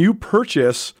when you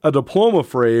purchase a diploma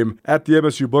frame at the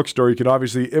MSU Bookstore. You can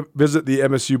obviously visit the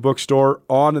MSU Bookstore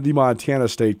on the Montana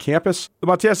State campus. The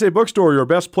Montana State Bookstore, your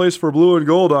best place for blue and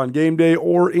gold on game day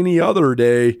or any other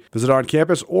day. Visit on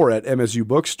campus or at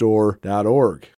msubookstore.org.